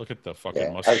again. Look at the fucking Yeah,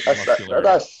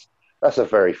 muscularity. that's a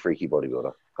very freaky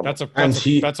bodybuilder. That's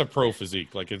a pro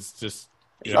physique. Like it's just.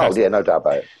 No doubt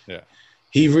about it. Yeah.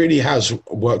 He really has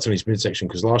worked on his midsection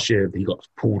because last year he got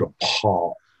pulled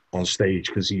apart on stage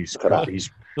because he's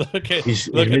Look at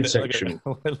midsection.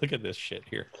 Look at this shit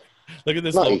here. Look at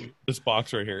this this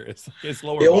box right here. It's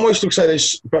lower. It almost looks like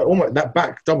this, but almost that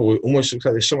back double. It almost looks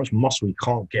like there's so much muscle he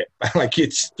can't get. Like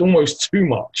it's almost too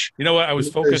much. You know what? I was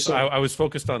focused. I was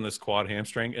focused on this quad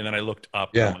hamstring, and then I looked up.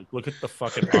 Yeah. And I'm like, look at the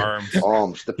fucking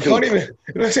arms. The You can't even.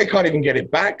 Let's say can't even get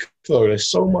it back though. There's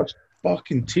so much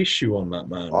fucking tissue on that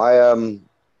man.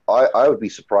 I would be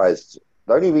surprised.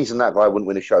 The only reason that guy wouldn't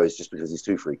win a show is just because he's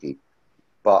too freaky.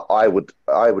 But I would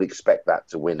expect that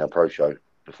to win a pro show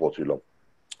before too long.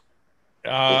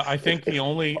 I think the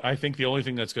only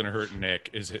thing that's going to hurt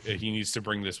Nick is he needs to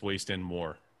bring this waist in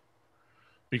more.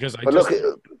 Because look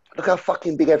how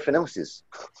fucking big everything else is.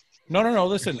 No.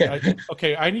 Listen,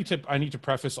 I need to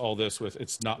preface all this with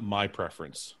it's not my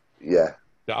preference. Yeah.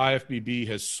 The IFBB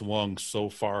has swung so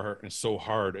far and so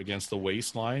hard against the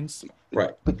waistlines.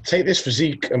 Right, but take this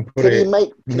physique and put it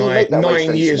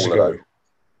 9 years ago.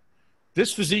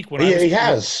 This physique, he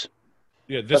has.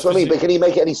 Yeah, that's what I mean. But can he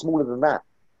make it any smaller than that?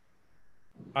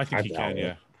 I think he can.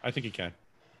 Yeah, I think he can.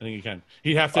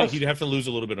 He'd have to lose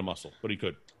a little bit of muscle, but he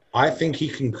could. I think he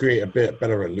can create a bit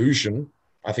better illusion.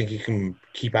 I think he can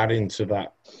keep adding to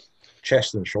that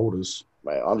chest and shoulders.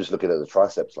 Mate, I'm just looking at the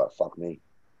triceps like fuck me.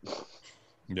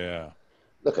 Yeah.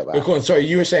 Look at that. Go on, sorry,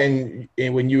 you were saying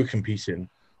when you were competing.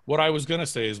 What I was gonna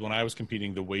say is when I was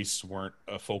competing, the waists weren't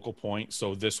a focal point,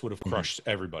 so this would have crushed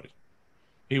everybody.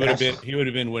 He would have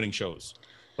been winning shows.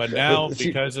 But now,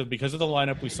 because of the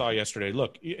lineup we saw yesterday,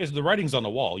 look, the writing's on the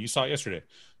wall. You saw it yesterday.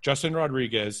 Justin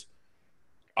Rodriguez,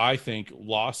 I think,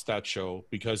 lost that show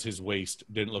because his waist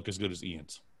didn't look as good as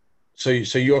Ian's. So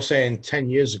you're saying 10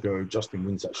 years ago, Justin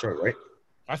wins that show, right?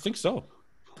 I think so.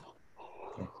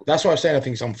 That's why I'm saying I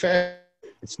think it's unfair.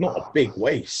 It's not a big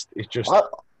waist. It's just I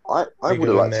would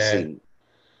have liked to see.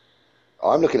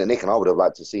 I'm looking at Nick, and I would have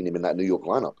liked to see him in that New York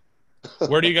lineup.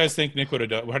 Where do you guys think Nick would have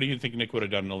done? How do you think Nick would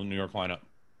have done in the New York lineup?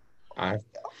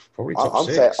 Probably top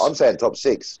six. I'm saying top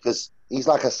six because he's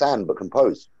like Hassan but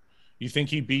composed. You think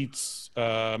he beats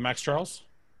Max Charles?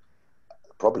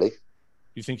 Probably.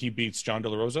 You think he beats John De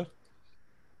La Rosa?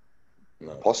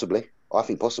 No. Possibly. I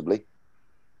think possibly.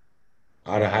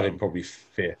 I'd have had him probably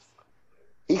fifth.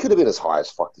 He could have been as high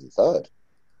as fucking third.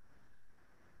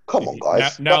 Come on,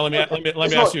 guys. Now let me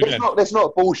ask you again. Let's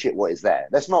not bullshit what is there.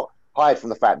 Let's not hide from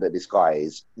the fact that this guy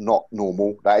is not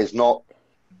normal. There is no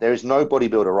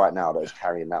bodybuilder right now that is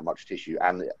carrying that much tissue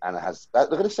and it has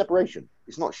that. Look at the separation.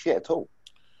 It's not shit at all.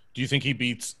 Do you think he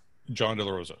beats John De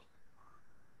La Rosa?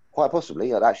 Quite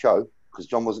possibly at that show because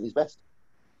John wasn't his best.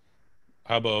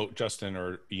 How about Justin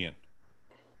or Ian?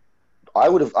 I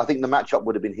think the matchup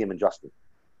would have been him and Justin.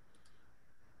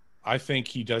 I think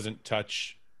he doesn't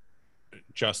touch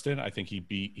Justin. I think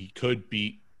he could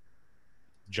beat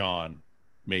John,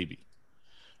 maybe.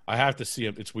 I have to see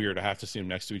him. It's weird. I have to see him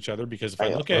next to each other because if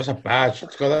I look at that's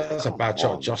a bad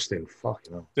shot, Justin. Fuck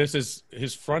you know. This is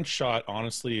his front shot.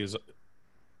 Honestly, is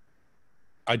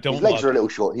His legs are a little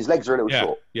short.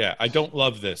 Yeah, I don't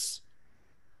love this.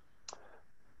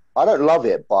 I don't love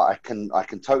it, but I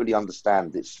can totally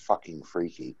understand it's fucking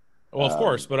freaky. Well, of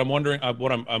course, but I'm wondering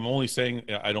what I'm only saying.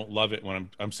 I don't love it when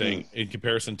I'm saying in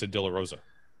comparison to De La Rosa.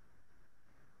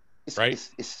 Right?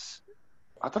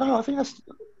 I don't know. I think that's.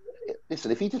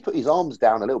 Listen, if he just put his arms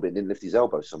down a little bit and didn't lift his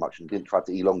elbows so much and didn't try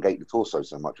to elongate the torso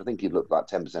so much, I think he'd look like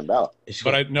 10% better. He's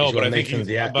got Nathan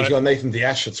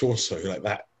Diasha torso like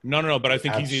that. No. But I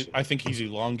think he's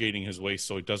elongating his waist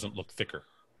so it doesn't look thicker.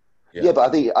 Yeah, but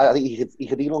I think he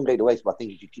could elongate the waist, but I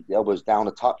think he could keep the elbows down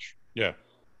a touch. Yeah.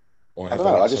 I don't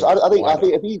know. I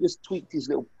think if he just tweaked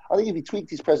if he tweaked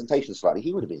his presentation slightly,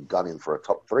 he would have been gunning for a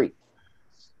top 3. I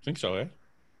think so, eh?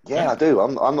 Yeah, I do.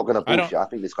 I'm not going to bullshit. I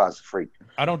think this guy's a freak.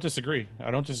 I don't disagree.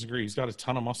 He's got a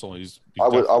ton of muscle. I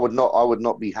would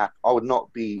not be happy. I would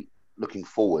not be looking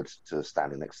forward to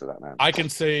standing next to that man. I can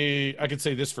say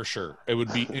this for sure. It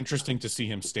would be interesting to see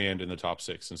him stand in the top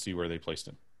 6 and see where they placed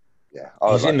him. Yeah,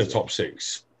 he's in the top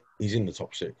 6. He's in the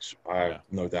top 6. I have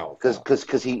no doubt.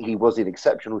 Because he was in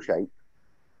exceptional shape.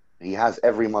 He has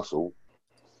every muscle,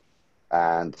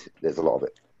 and there's a lot of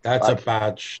it. That's a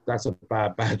bad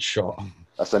shot.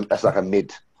 That's like a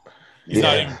mid.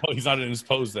 He's not in his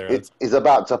pose there. It's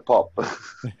about to pop.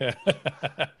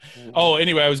 Oh,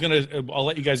 anyway, I'll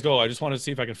let you guys go. I just want to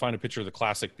see if I can find a picture of the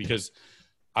Classic because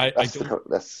I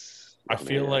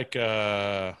feel like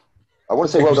I want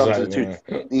to say well done to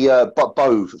the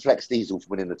Bo Flex Diesel for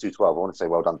winning the 212. I want to say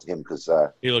well done to him because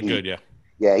he looked good.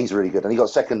 Yeah, he's really good, and he got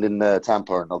second in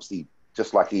Tampa, and obviously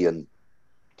just like Ian,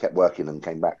 kept working and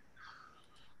came back.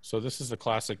 So this is the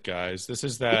Classic, guys. This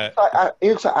is that. He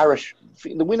looks like Irish.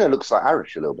 The winner looks like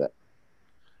Irish a little bit.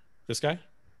 This guy,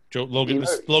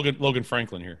 Logan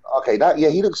Franklin here. Okay,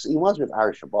 he reminds me of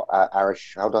Irish.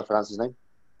 Irish. How do I pronounce his name?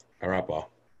 Arapa.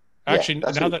 Actually,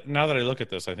 now that I look at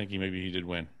this, I think he did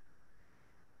win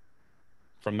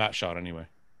from that shot anyway.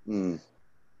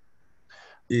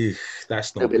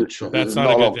 That's not a good shot. That's not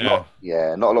a good. Not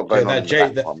a lot going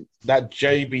on. That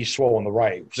JB Swole on the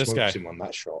right. This guy him on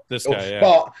that shot. This guy, yeah.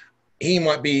 But he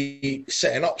might be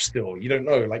setting up still. You don't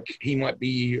know. Like he might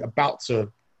be about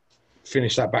to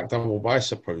finish that back double by, I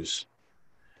suppose.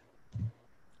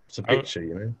 It's a picture,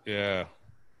 you know. Yeah.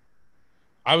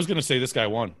 I was gonna say this guy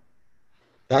won.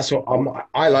 That's what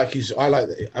I like.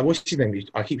 What's his name?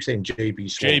 I keep saying JB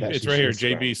Swole. It's right here.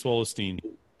 JB Swolestein.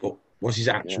 What's his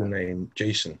actual name?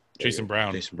 Jason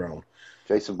Brown. Jason Brown.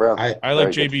 I like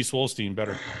JB Swolestein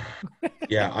better.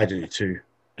 Yeah, I do too.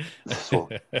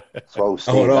 Swolestein.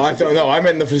 Oh no, I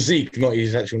meant the physique, not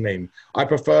his actual name. I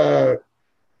prefer,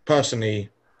 personally,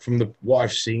 from what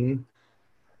I've seen,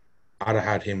 I'd have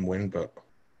had him win, but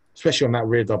especially on that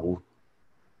rear double.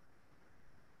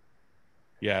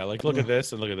 Yeah, like look at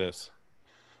this and look at this.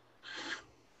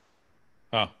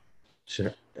 Oh.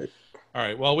 Sure. All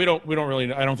right. Well, we don't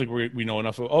really. I don't think we know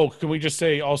enough. Can we just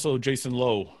say also Jason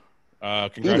Lowe?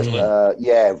 Congratulations.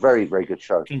 Yeah, very very good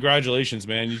show. Congratulations,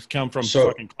 man! You come from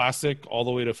fucking Classic all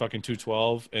the way to fucking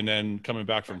 212, and then coming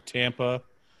back from Tampa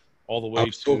all the way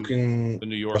to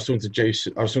New York. I was talking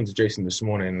to Jason this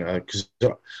morning because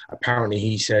apparently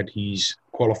he said he's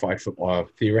qualified for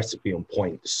theoretically on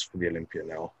points for the Olympia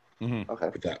now. Mm-hmm. Okay.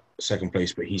 With that second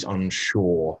place, but he's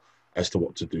unsure as to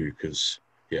what to do because.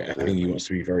 Yeah, I think he wants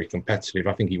to be very competitive.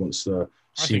 I think he wants to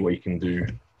see what he can do.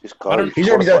 He's already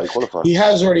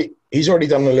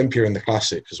done Olympia in the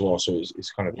Classic as well, so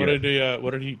it's kind of. Did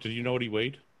you know what he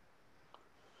weighed?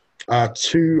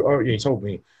 He told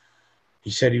me.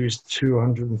 He said he was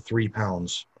 203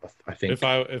 pounds. I think.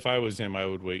 If I was him, I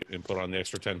would wait and put on the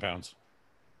extra 10 pounds.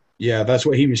 Yeah, that's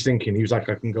what he was thinking. He was like,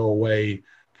 I can go away,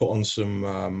 put on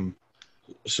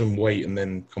some weight and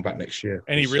then come back next year.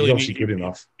 And he's obviously good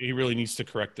enough. He really needs to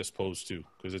correct this pose too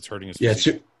because it's hurting his. Yeah,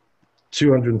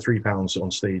 203 pounds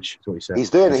on stage. Is what he said. He's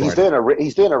doing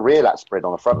a rear lat spread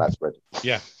on a front lat spread.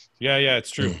 Yeah. It's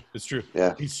true. It's true.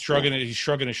 Yeah, he's shrugging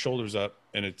his shoulders up,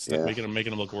 and it's making him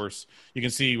look worse. You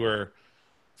can see where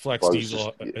Flex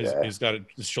Diesel has got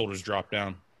his shoulders drop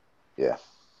down. Yeah.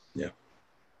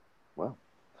 Wow.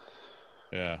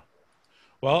 Yeah.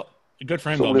 Well. Good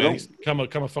for him, though, man. He's come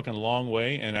a fucking long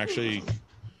way, and actually,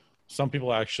 some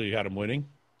people actually had him winning.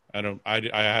 I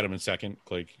had him in second.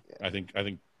 Like I think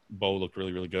Bo looked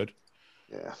really really good.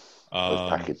 Yeah.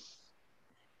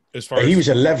 As far as he was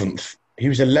 11th. He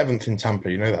was 11th in Tampa.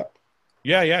 You know that?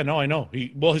 Yeah. No, I know.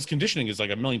 His conditioning is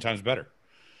like a million times better.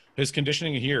 His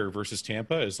conditioning here versus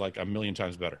Tampa is like a million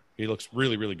times better. He looks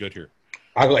really really good here.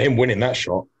 I got him winning that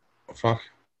shot. Fuck.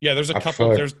 Yeah, there's a couple.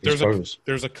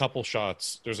 There's a couple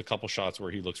shots. There's a couple shots where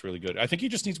he looks really good. I think he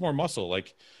just needs more muscle.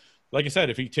 Like I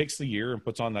said, if he takes the year and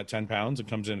puts on that 10 pounds and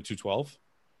comes in at 212,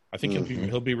 I think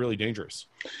he'll be really dangerous.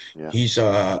 Yeah.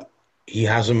 He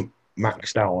hasn't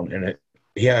maxed out on it.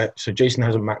 Yeah, so Jason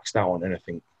hasn't maxed out on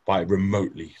anything by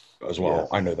remotely as well.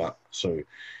 Yeah. I know that. So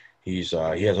he has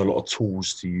a lot of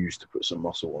tools to use to put some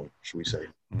muscle on. Should we say?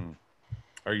 Mm.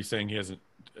 Are you saying he hasn't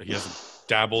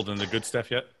dabbled in the good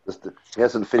stuff yet? He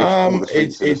hasn't finished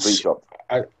the sweet shop.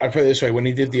 I put it this way: when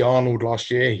he did the Arnold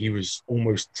last year, he was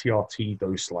almost TRT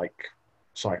dose like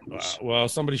cycles. Well,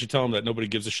 somebody should tell him that nobody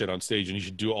gives a shit on stage, and he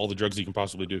should do all the drugs he can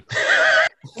possibly do.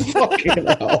 Fucking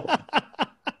hell.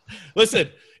 Listen,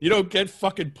 you don't get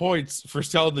fucking points for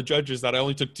telling the judges that I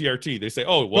only took TRT. They say,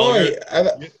 "Oh, well,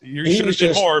 you should have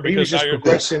done more because now you're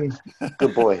progressing."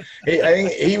 Good boy. I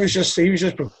think he was just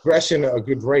progressing at a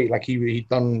good rate. Like he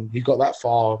got that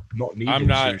far, not needing. I'm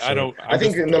not. To, so I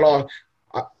think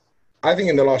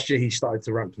in the last year he started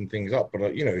to ramp some things up,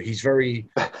 but he's very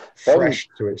fresh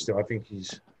to it still. I think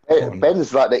he's.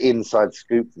 Ben's like the inside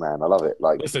scoop, man. I love it.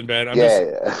 Like, listen, Ben,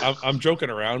 I'm joking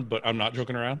around, but I'm not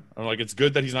joking around. I'm like, it's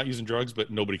good that he's not using drugs,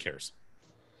 but nobody cares.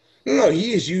 No,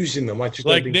 he is using them. I just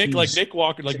Nick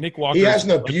Walker. He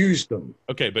hasn't abused them.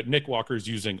 Okay, but Nick Walker's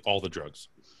using all the drugs.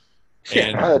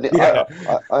 Yeah.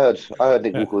 I heard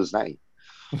Nick Walker was natty.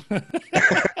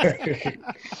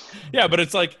 Yeah, but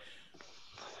it's like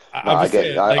No, I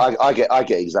get, I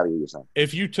get exactly what you're saying.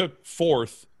 if you took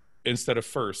fourth instead of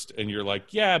first, and you're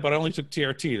like, yeah, but I only took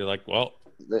TRT. They're like, well,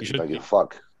 They don't give a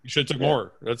fuck. you should have took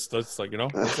more. That's like,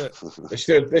 that's it. They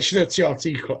should have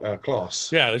TRT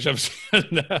class. Yeah,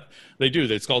 they do.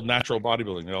 It's called natural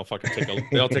bodybuilding. They all fucking take a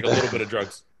little bit of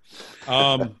drugs.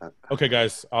 Okay,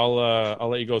 guys, I'll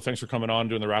let you go. Thanks for coming on,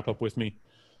 doing the wrap up with me.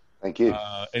 Thank you.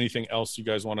 Anything else you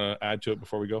guys want to add to it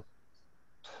before we go?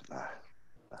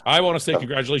 I want to say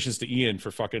congratulations to Ian for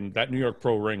fucking that New York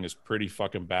Pro ring is pretty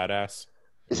fucking badass.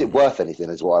 Is it worth anything?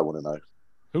 Is what I want to know.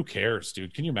 Who cares,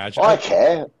 dude? Can you imagine? I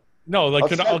care. No, like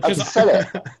I can sell it.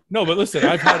 No, but listen,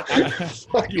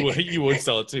 you would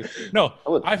sell it too. No,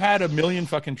 I've had a million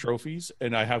fucking trophies,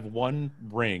 and I have one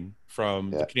ring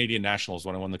from the Canadian Nationals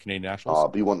when I won the Canadian Nationals. Oh,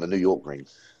 but you want the New York ring?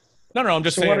 No, I'm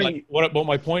just saying. Like, what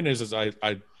my point is I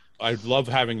love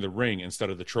having the ring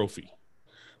instead of the trophy.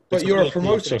 But you're a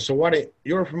promoter, so why don't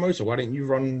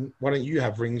you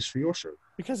have rings for your show?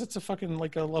 Because it's a fucking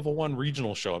like a level 1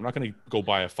 regional show. I'm not going to go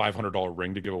buy a $500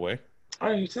 ring to give away. Oh,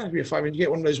 it doesn't have to be a $500. You get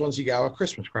one of those ones you get out of a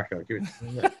Christmas cracker. Give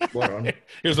it. Well on.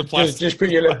 Here's a plastic. Just put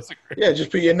your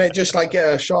just put your name. Just like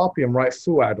get a Sharpie and write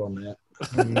Fuad on there.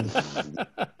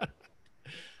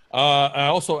 I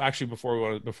also actually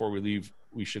before we leave,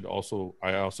 I also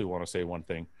want to say one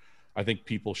thing. I think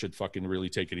people should fucking really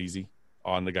take it easy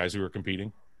on the guys who are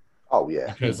competing. Oh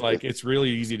yeah, because like it's really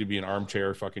easy to be an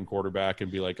armchair fucking quarterback and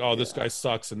be like, oh, this guy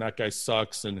sucks and that guy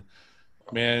sucks, and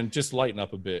man, just lighten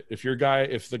up a bit. If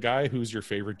the guy who's your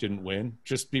favorite didn't win,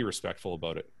 just be respectful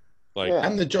about it. Like,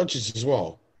 and the judges as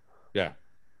well. Yeah.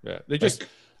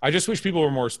 I just wish people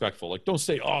were more respectful. Like, don't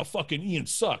say, oh, fucking Ian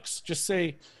sucks. Just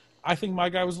say, I think my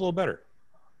guy was a little better.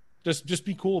 Just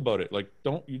be cool about it. Like,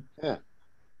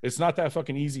 it's not that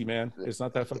fucking easy, man. It's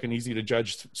not that fucking easy to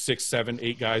judge 6, 7,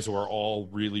 8 guys who are all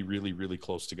really, really, really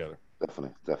close together.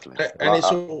 Definitely. And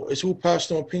it's all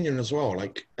personal opinion as well.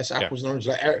 Like, it's apples and oranges.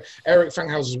 Like Eric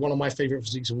Fankhauser is one of my favorite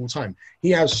physiques of all time. He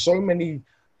has so many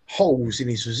holes in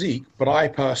his physique, but I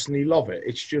personally love it.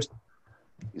 It's just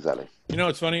exactly. You know,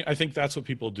 it's funny. I think that's what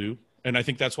people do, and I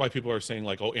think that's why people are saying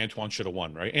like, "Oh, Antoine should have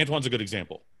won." Right? Antoine's a good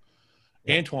example.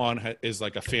 Yeah. Antoine is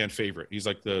like a fan favorite. He's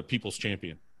like the people's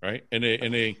champion, right?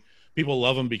 And people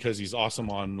love him because he's awesome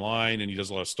online and he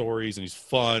does a lot of stories and he's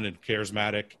fun and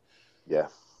charismatic. Yeah.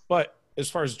 But as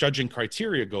far as judging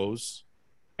criteria goes,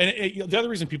 and the other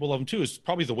reason people love him too is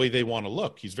probably the way they want to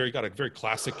look. He's got a very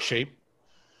classic shape.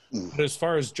 But as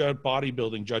far as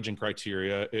bodybuilding judging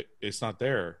criteria, it's not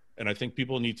there. And I think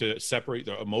people need to separate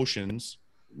their emotions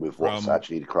with what's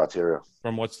actually the criteria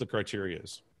from what's the criteria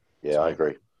is. Yeah, so, I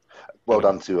agree. Well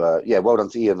done to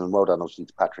Ian, and well done obviously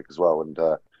to Patrick as well. And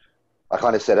I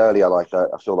kind of said earlier, like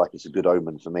I feel like it's a good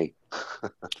omen for me.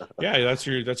 Yeah, that's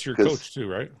your coach too,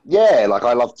 right? Yeah, like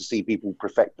I love to see people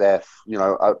perfect their.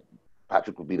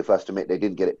 Patrick would be the first to admit they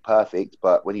didn't get it perfect,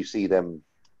 but when you see them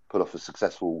pull off a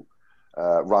successful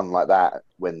run like that,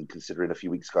 when considering a few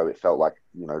weeks ago it felt like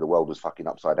the world was fucking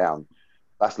upside down.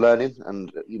 That's learning,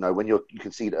 and when you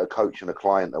can see that a coach and a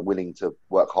client are willing to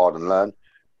work hard and learn,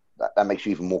 that makes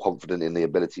you even more confident in the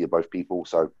ability of both people.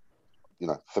 So,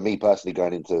 for me personally,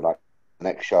 going into like the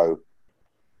next show,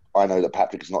 I know that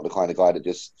Patrick is not the kind of guy that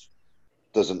just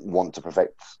doesn't want to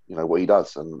perfect, what he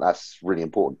does, and that's really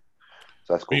important.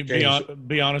 So that's cool.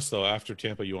 Be honest though, after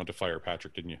Tampa, you want to fire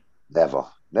Patrick, didn't you? Never.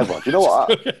 Do you know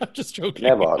what? I'm just joking.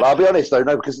 Never. I'll be honest though,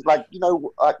 no, because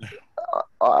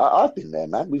I've been there,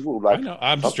 man. We've all like. I know.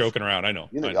 I'm just joking around. I know.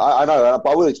 I know, but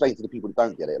I will explain to the people who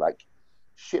don't get it. Like,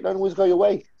 shit don't always go your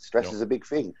way. Stress is a big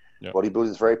thing. Yep. Bodybuilding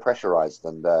is very pressurized,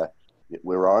 and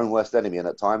we're our own worst enemy. And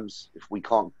at times, if we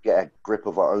can't get a grip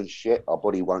of our own shit, our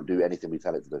body won't do anything we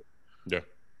tell it to do. Yeah,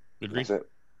 agreed. That's it.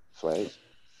 That's what it is.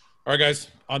 All right, guys.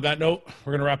 On that note,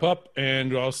 we're gonna wrap up,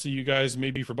 and I'll see you guys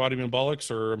maybe for Bodybuilding Bollocks,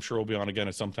 or I'm sure we'll be on again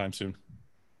at some time soon.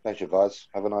 Thanks, you guys.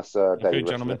 Have a nice day. Okay,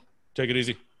 gentlemen. Take it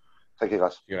easy. Take care,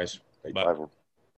 guys. You guys. Bye. Bye everyone.